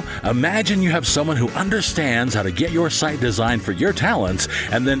 Now, imagine you have someone who understands how to get your site designed for your talents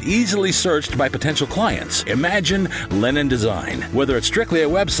and then easily searched by potential clients. Imagine Lennon Design. Whether it's strictly a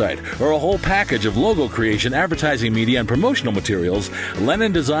website or a whole package of logo creation, advertising media, and promotional materials,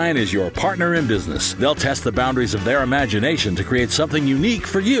 Lennon Design is your partner in business. They'll test the boundaries of their imagination to create something unique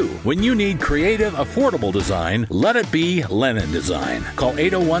for you. When you need creative, affordable design, let it be Lennon Design. Call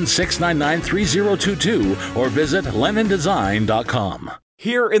 801-699-3022 or visit lennondesign.com.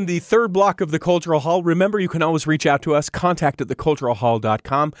 Here in the third block of the Cultural Hall, remember you can always reach out to us,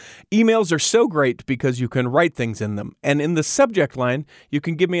 contact@theculturalhall.com. Emails are so great because you can write things in them. And in the subject line, you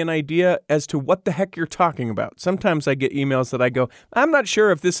can give me an idea as to what the heck you're talking about. Sometimes I get emails that I go, I'm not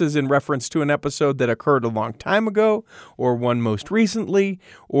sure if this is in reference to an episode that occurred a long time ago or one most recently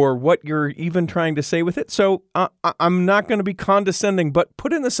or what you're even trying to say with it. So I'm not going to be condescending, but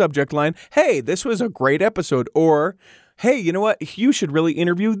put in the subject line, hey, this was a great episode, or hey, you know what? You should really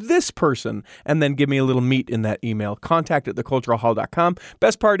interview this person, and then give me a little meat in that email. Contact@theculturalhall.com.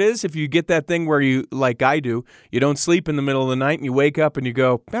 Best part is if you get that thing where you, like I do, you don't sleep in the middle of the night and you wake up and you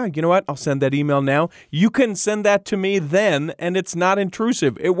go, you know what? I'll send that email now. You can send that to me then, and it's not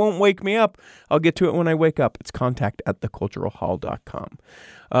intrusive. It won't wake me up. I'll get to it when I wake up. It's contact@theculturalhall.com.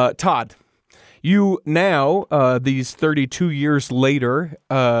 Todd. You now, these 32 years later,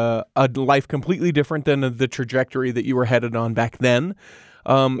 a life completely different than the trajectory that you were headed on back then.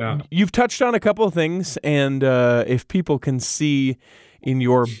 You've touched on a couple of things, and if people can see in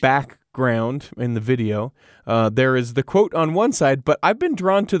your background in the video, there is the quote on one side, but I've been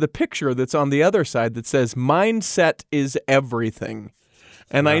drawn to the picture that's on the other side that says, "Mindset is everything."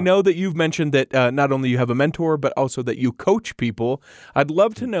 And I know that you've mentioned that not only you have a mentor, but also that you coach people. I'd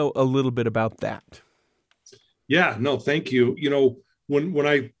love to know a little bit about that. Yeah, no, thank you. You know, when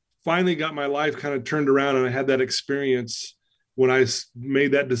I finally got my life kind of turned around and I had that experience, when I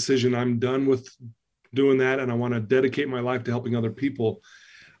made that decision, I'm done with doing that and I want to dedicate my life to helping other people.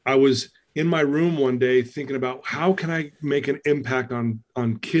 I was in my room one day thinking about how can I make an impact on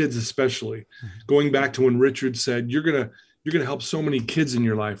kids, especially going back to when Richard said, you're going to help so many kids in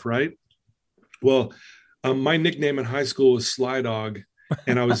your life, right? Well, my nickname in high school was Sly Dog.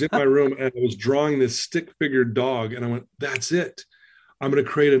 And I was in my room and I was drawing this stick figure dog. And I went, that's it. I'm going to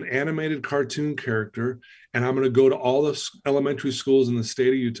create an animated cartoon character. And I'm going to go to all the elementary schools in the state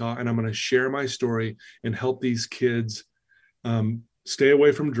of Utah. And I'm going to share my story and help these kids stay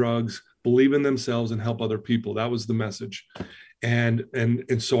away from drugs, believe in themselves, and help other people. That was the message. And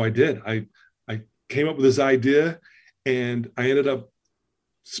so I did. I came up with this idea. And I ended up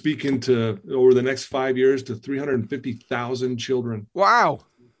speaking to, over the next 5 years, to 350,000 children. Wow.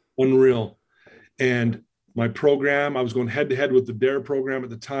 Unreal. And my program, I was going head to head with the DARE program at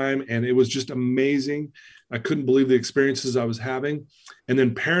the time. And it was just amazing. I couldn't believe the experiences I was having. And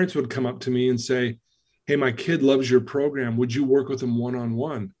then parents would come up to me and say, hey, my kid loves your program. Would you work with him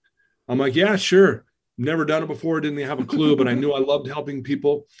one-on-one? I'm like, yeah, sure. Never done it before, didn't have a clue, but I knew I loved helping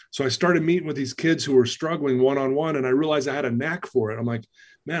people. So I started meeting with these kids who were struggling one-on-one, and I realized I had a knack for it. I'm like,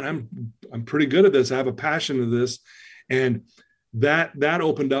 man, I'm pretty good at this. I have a passion for this. And that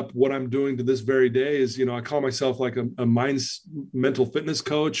opened up what I'm doing to this very day is, you know, I call myself like a mental fitness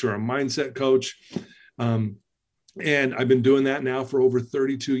coach or a mindset coach. And I've been doing that now for over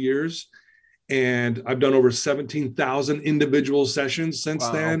 32 years. And I've done over 17,000 individual sessions since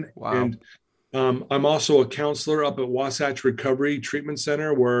then. Wow. And I'm also a counselor up at Wasatch Recovery Treatment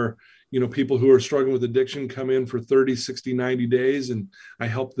Center where, you know, people who are struggling with addiction come in for 30, 60, 90 days and I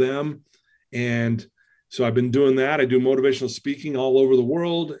help them. And so I've been doing that. I do motivational speaking all over the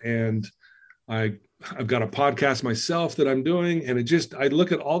world. And I've got a podcast myself that I'm doing. And I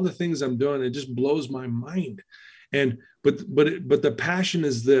look at all the things I'm doing. It just blows my mind. But the passion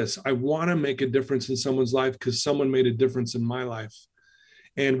is this. I want to make a difference in someone's life because someone made a difference in my life.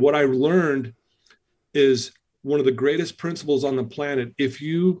 And what I learned is one of the greatest principles on the planet. If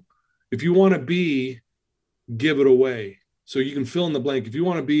you want to be, give it away. So you can fill in the blank. If you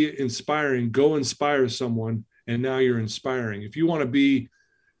want to be inspiring, go inspire someone. And now you're inspiring. If you want to be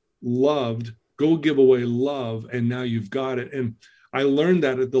loved, go give away love. And now you've got it. And I learned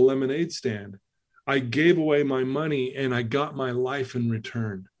that at the lemonade stand. I gave away my money and I got my life in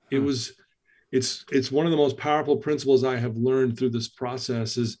return. It's one of the most powerful principles I have learned through this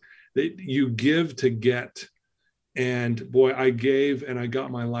process is that you give to get. And boy, I gave and I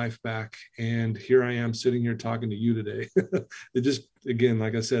got my life back. And here I am sitting here talking to you today. It just, again,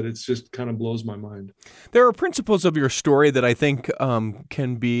 like I said, it's just kind of blows my mind. There are principles of your story that I think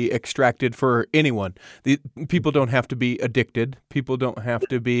can be extracted for anyone. People don't have to be addicted. People don't have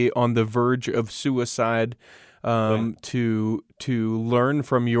to be on the verge of suicide to learn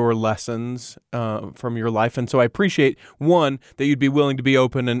from your lessons from your life. And so I appreciate, one, that you'd be willing to be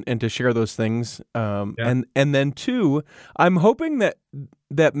open and to share those things. And then two, I'm hoping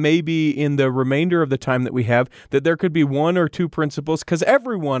that maybe in the remainder of the time that we have, that there could be one or two principles, because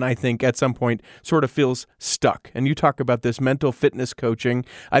everyone, I think, at some point sort of feels stuck. And you talk about this mental fitness coaching.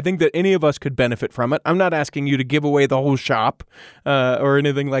 I think that any of us could benefit from it. I'm not asking you to give away the whole shop or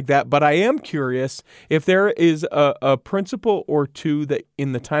anything like that, but I am curious if there is a principle or two that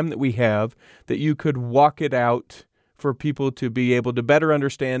in the time that we have that you could walk it out for people to be able to better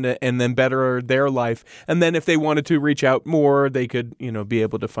understand it and then better their life. And then if they wanted to reach out more, they could, be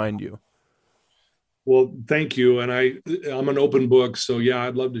able to find you. Well, thank you. And I'm an open book. So yeah,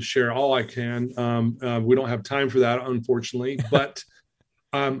 I'd love to share all I can. We don't have time for that, unfortunately, but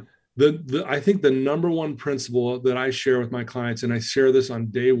I think the number one principle that I share with my clients, and I share this on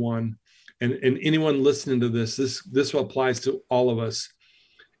day one, and anyone listening to this applies to all of us.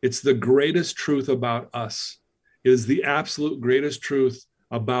 It's the greatest truth about us. It is the absolute greatest truth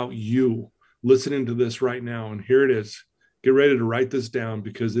about you listening to this right now. And here it is. Get ready to write this down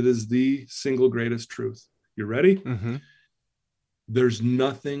because it is the single greatest truth. You ready? Mm-hmm. There's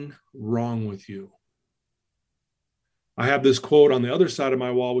nothing wrong with you. I have this quote on the other side of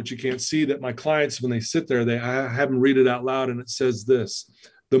my wall, which you can't see, that my clients, when they sit there, I have them read it out loud. And it says this: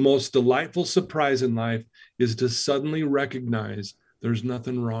 the most delightful surprise in life is to suddenly recognize there's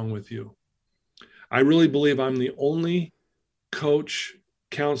nothing wrong with you. I really believe I'm the only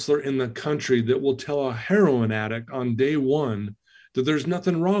counselor in the country that will tell a heroin addict on day one that there's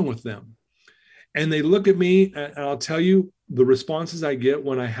nothing wrong with them. And they look at me, and I'll tell you, the responses I get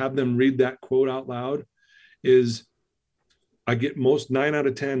when I have them read that quote out loud is I get 9 out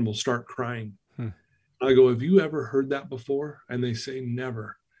of 10 will start crying. I go, have you ever heard that before? And they say,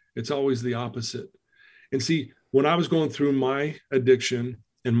 never. It's always the opposite. And see, when I was going through my addiction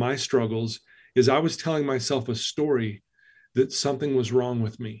and my struggles, is I was telling myself a story that something was wrong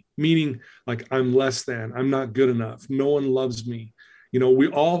with me, meaning like I'm less than, I'm not good enough, no one loves me. We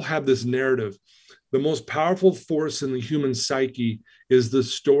all have this narrative. The most powerful force in the human psyche is the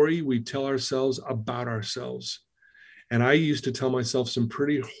story we tell ourselves about ourselves. And I used to tell myself some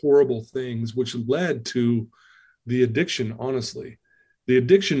pretty horrible things, which led to the addiction, honestly. The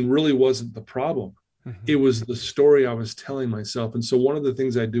addiction really wasn't the problem. Mm-hmm. It was the story I was telling myself. And so one of the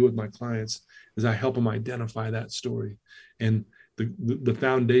things I do with my clients is I help them identify that story. And the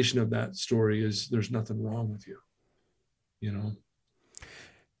foundation of that story is there's nothing wrong with you.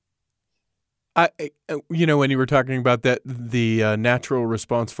 When you were talking about that, the natural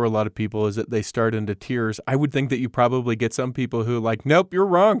response for a lot of people is that they start into tears. I would think that you probably get some people who are like, nope, you're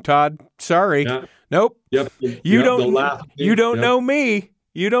wrong, Todd. Sorry. Yeah. Nope. Yep. You don't know me.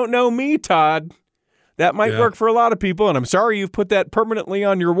 You don't know me, Todd. That might work for a lot of people, and I'm sorry you've put that permanently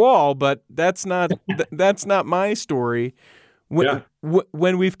on your wall, but that's not that's not my story. When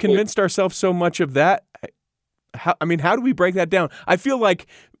we've convinced ourselves so much of that, how do we break that down? I feel like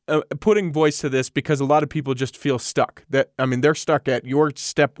putting voice to this because a lot of people just feel stuck. They're stuck at your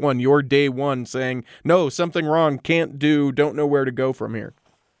step one, your day one, saying, no, something wrong, can't do, don't know where to go from here.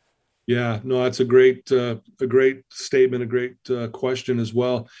 Yeah, no, that's a great statement, a great question as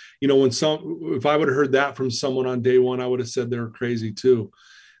well. If I would have heard that from someone on day one, I would have said they were crazy too.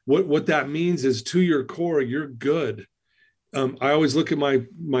 What that means is, to your core, you're good. I always look at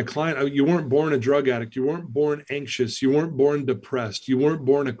my client. You weren't born a drug addict. You weren't born anxious. You weren't born depressed. You weren't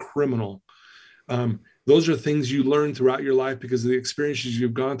born a criminal. Those are things you learn throughout your life because of the experiences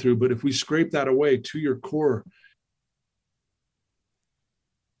you've gone through. But if we scrape that away, to your core,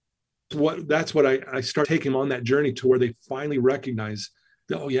 that's what I start taking them on that journey to where they finally recognize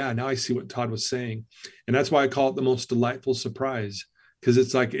that, oh yeah, now I see what Todd was saying. And that's why I call it the most delightful surprise, because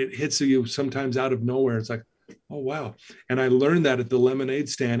it's like it hits you sometimes out of nowhere. It's like, oh wow. And I learned that at the lemonade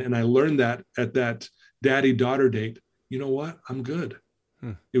stand, and I learned that at that daddy-daughter date. You know what? I'm good.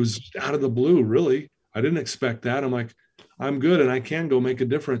 It was out of the blue, really. I didn't expect that. I'm like, I'm good and I can go make a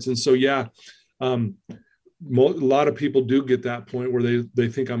difference. And so a lot of people do get that point where they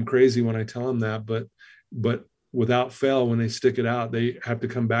think I'm crazy when I tell them that, but without fail, when they stick it out, they have to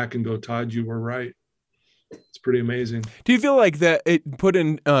come back and go, Todd, you were right. It's pretty amazing. Do you feel like that it put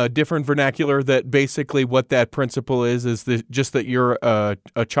in different vernacular, that basically what that principle is just that you're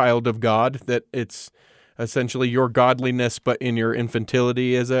a child of God, that it's essentially your godliness, but in your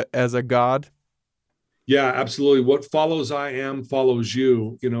infantility as a God? Yeah, absolutely. What follows I am follows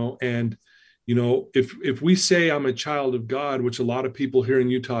you, and if we say I'm a child of God, which a lot of people here in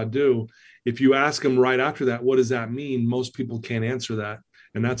Utah do, if you ask them right after that, what does that mean? Most people can't answer that.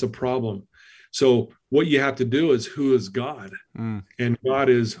 And that's a problem. So what you have to do is, who is God? And God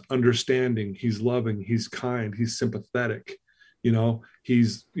is understanding. He's loving. He's kind. He's sympathetic.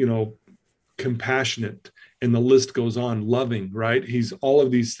 He's, compassionate. And the list goes on. Loving, right? He's all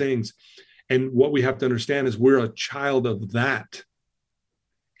of these things. And what we have to understand is we're a child of that.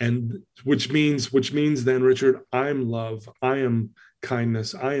 And which means then, Richard, I'm love. I am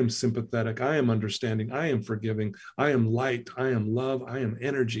kindness. I am sympathetic. I am understanding. I am forgiving. I am light. I am love. I am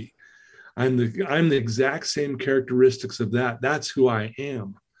energy. I'm the exact same characteristics of that. That's who I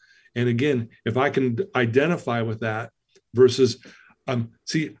am. And again, if I can identify with that versus,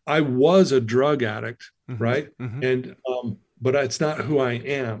 I was a drug addict, right? And, but it's not who I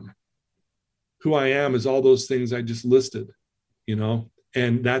am. Who I am is all those things I just listed,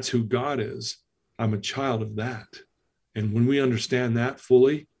 and that's who God is. I'm a child of that. And when we understand that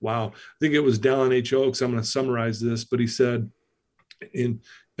fully, wow, I think it was Dallin H. Oaks. I'm going to summarize this, but he said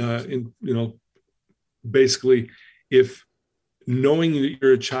basically, if knowing that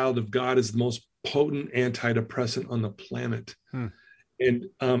you're a child of God is the most potent antidepressant on the planet. And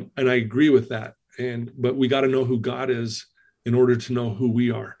I agree with that. But we got to know who God is in order to know who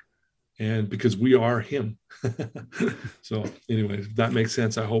we are. And because we are him. So anyway, if that makes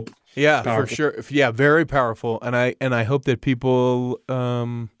sense, I hope. Yeah, for sure. Yeah, very powerful. And I hope that people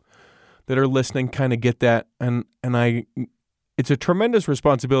that are listening kind of get that. And it's a tremendous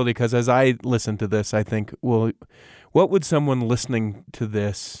responsibility, because as I listen to this, I think, well, what would someone listening to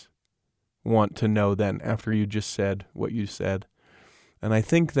this want to know then after you just said what you said? And I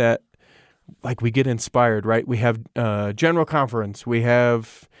think that, like, we get inspired, right? We have general conference. We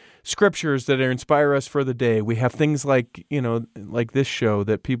have scriptures that inspire us for the day. We have things like, like this show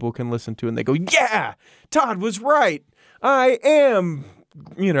that people can listen to and they go, yeah, Todd was right. I am,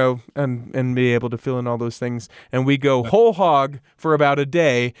 and be able to fill in all those things. And we go whole hog for about a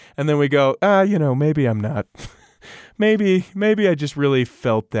day. And then we go, maybe I'm not. maybe I just really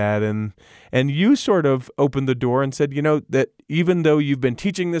felt that. And you sort of opened the door and said, that even though you've been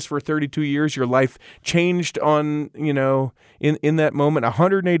teaching this for 32 years, your life changed on, in that moment,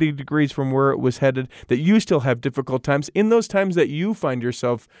 180 degrees from where it was headed, that you still have difficult times. In those times that you find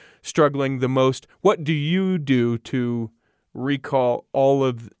yourself struggling the most, what do you do to recall all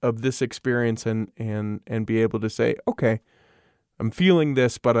of this experience and be able to say, okay, I'm feeling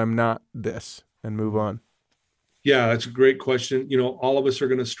this, but I'm not this, and move on? Yeah, that's a great question. All of us are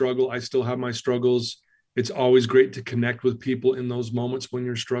going to struggle. I still have my struggles. It's always great to connect with people in those moments when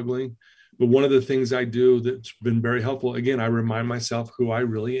you're struggling. But one of the things I do that's been very helpful, again, I remind myself who I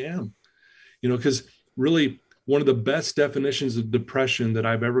really am, because really one of the best definitions of depression that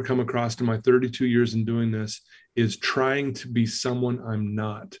I've ever come across in my 32 years in doing this is trying to be someone I'm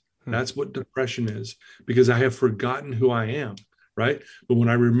not. That's what depression is, because I have forgotten who I am, right? But when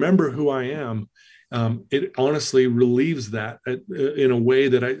I remember who I am, it honestly relieves that in a way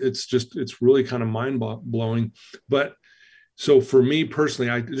that it's really kind of mind blowing. But so for me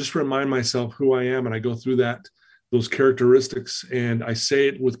personally, I just remind myself who I am, and I go through those characteristics, and I say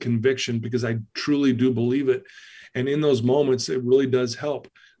it with conviction because I truly do believe it. And in those moments, it really does help.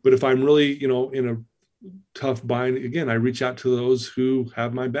 But if I'm really, in a tough bind, again, I reach out to those who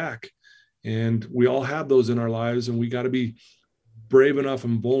have my back, and we all have those in our lives, and we got to be brave enough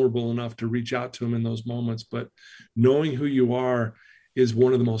and vulnerable enough to reach out to them in those moments. But knowing who you are is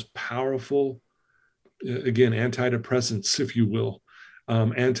one of the most powerful, again, antidepressants, if you will,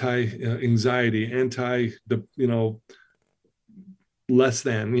 anti-anxiety, less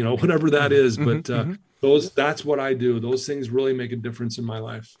than, whatever that is. But that's what I do. Those things really make a difference in my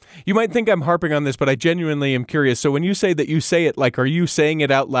life. You might think I'm harping on this, but I genuinely am curious. So when you say that you say it, like, are you saying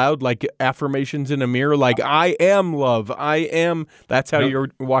it out loud, like affirmations in a mirror, like I am love, I am, that's how you're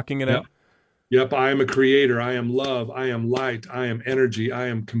walking it out? Yep. I am a creator. I am love. I am light. I am energy. I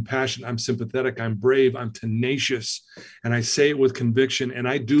am compassion. I'm sympathetic. I'm brave. I'm tenacious. And I say it with conviction. And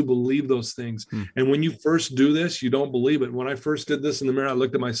I do believe those things. And when you first do this, you don't believe it. When I first did this in the mirror, I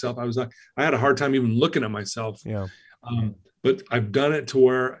looked at myself. I had a hard time even looking at myself. Yeah. But I've done it to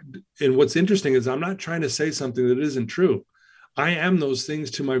where, and what's interesting is I'm not trying to say something that isn't true. I am those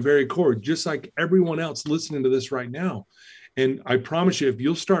things to my very core, just like everyone else listening to this right now. And I promise you, if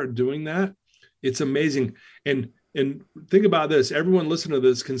you'll start doing that, it's amazing. And think about this. Everyone listening to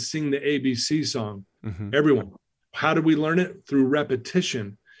this can sing the ABC song. Everyone. How did we learn it? Through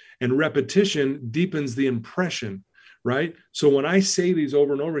repetition. and repetition deepens the impression, right? So when I say these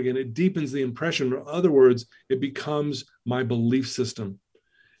over and over again, it deepens the impression. In other words, it becomes my belief system.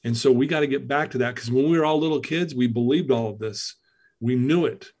 And so we got to get back to that, because when we were all little kids, we believed all of this. We knew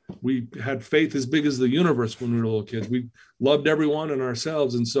it. We had faith as big as the universe when we were little kids. We loved everyone and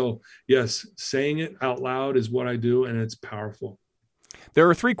ourselves. And so, yes, saying it out loud is what I do, and it's powerful. There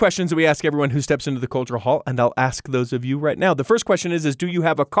are 3 questions that we ask everyone who steps into the Cultural Hall, and I'll ask those of you right now. The first question is do you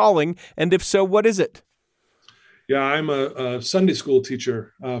have a calling? And if so, what is it? Yeah, I'm a Sunday school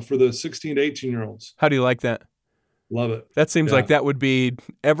teacher for the 16 to 18-year-olds. How do you like that? Love it. That seems like that would be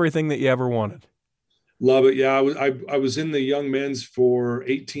everything that you ever wanted. Love it. Yeah, I was in the young men's for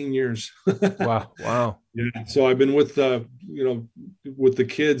 18 years. Wow. Yeah. So I've been with with the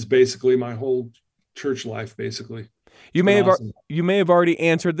kids basically my whole church life, basically. You may have already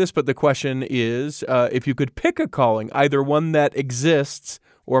answered this, but the question is, if you could pick a calling, either one that exists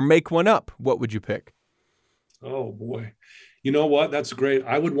or make one up, what would you pick? Oh boy. You know what? That's great.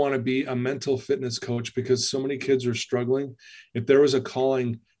 I would want to be a mental fitness coach, because so many kids are struggling. If there was a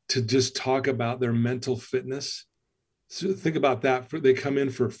calling to just talk about their mental fitness, so think about that. They come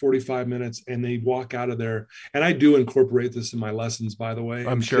in for 45 minutes and they walk out of there. And I do incorporate this in my lessons, by the way.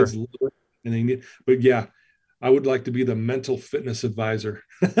 I'm sure. But yeah, I would like to be the mental fitness advisor.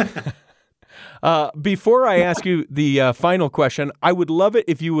 Before I ask you the final question, I would love it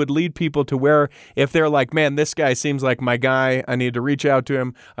if you would lead people to where, if they're like, man, this guy seems like my guy, I need to reach out to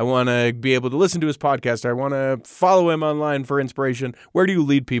him, I want to be able to listen to his podcast, I want to follow him online for inspiration. Where do you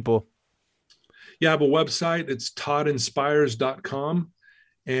lead people? Yeah, I have a website. It's toddinspires.com.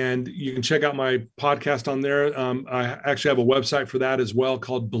 And you can check out my podcast on there. I actually have a website for that as well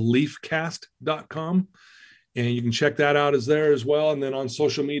called beliefcast.com. And you can check that out as there as well. And then on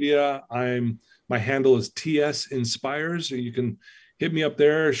social media, my handle is TS Inspires. So you can hit me up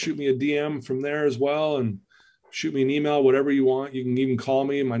there, shoot me a DM from there as well, and shoot me an email, whatever you want. You can even call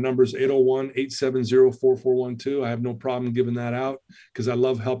me. My number is 801-870-4412. I have no problem giving that out because I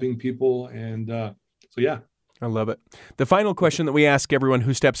love helping people. And so, yeah. I love it. The final question that we ask everyone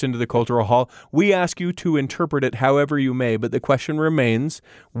who steps into the Cultural Hall, we ask you to interpret it however you may, but the question remains,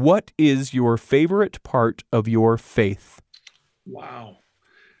 what is your favorite part of your faith? Wow.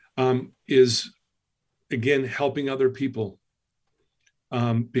 Is, again, helping other people,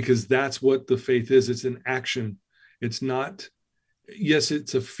 because that's what the faith is. It's an action. It's not, yes,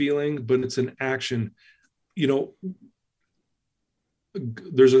 it's a feeling, but it's an action. You know,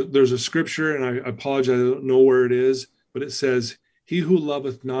 there's a scripture, and I apologize, I don't know where it is, but it says, he who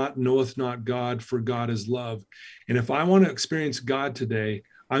loveth not knoweth not God, for God is love. And if I want to experience God today,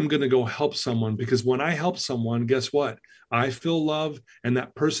 I'm going to go help someone, because when I help someone, guess what? I feel love, and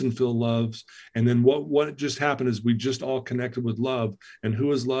that person feels love. And then what just happened is we just all connected with love. And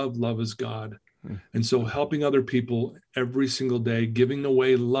who is love? Love is God. And so helping other people every single day, giving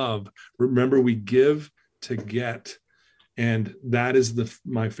away love. Remember, we give to get. And that is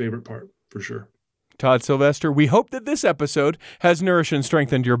my favorite part, for sure. Todd Sylvester, we hope that this episode has nourished and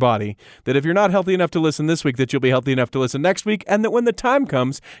strengthened your body, that if you're not healthy enough to listen this week, that you'll be healthy enough to listen next week, and that when the time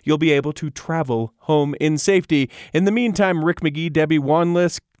comes, you'll be able to travel home in safety. In the meantime, Rick McGee, Debbie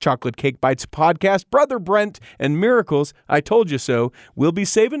Wanless, Chocolate Cake Bites Podcast, Brother Brent, and Miracles, I Told You So, will be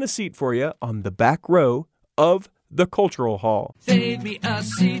saving a seat for you on the back row of the Cultural Hall. Save me a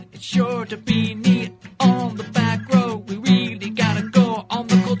seat, it's sure to be neat on the back row. We read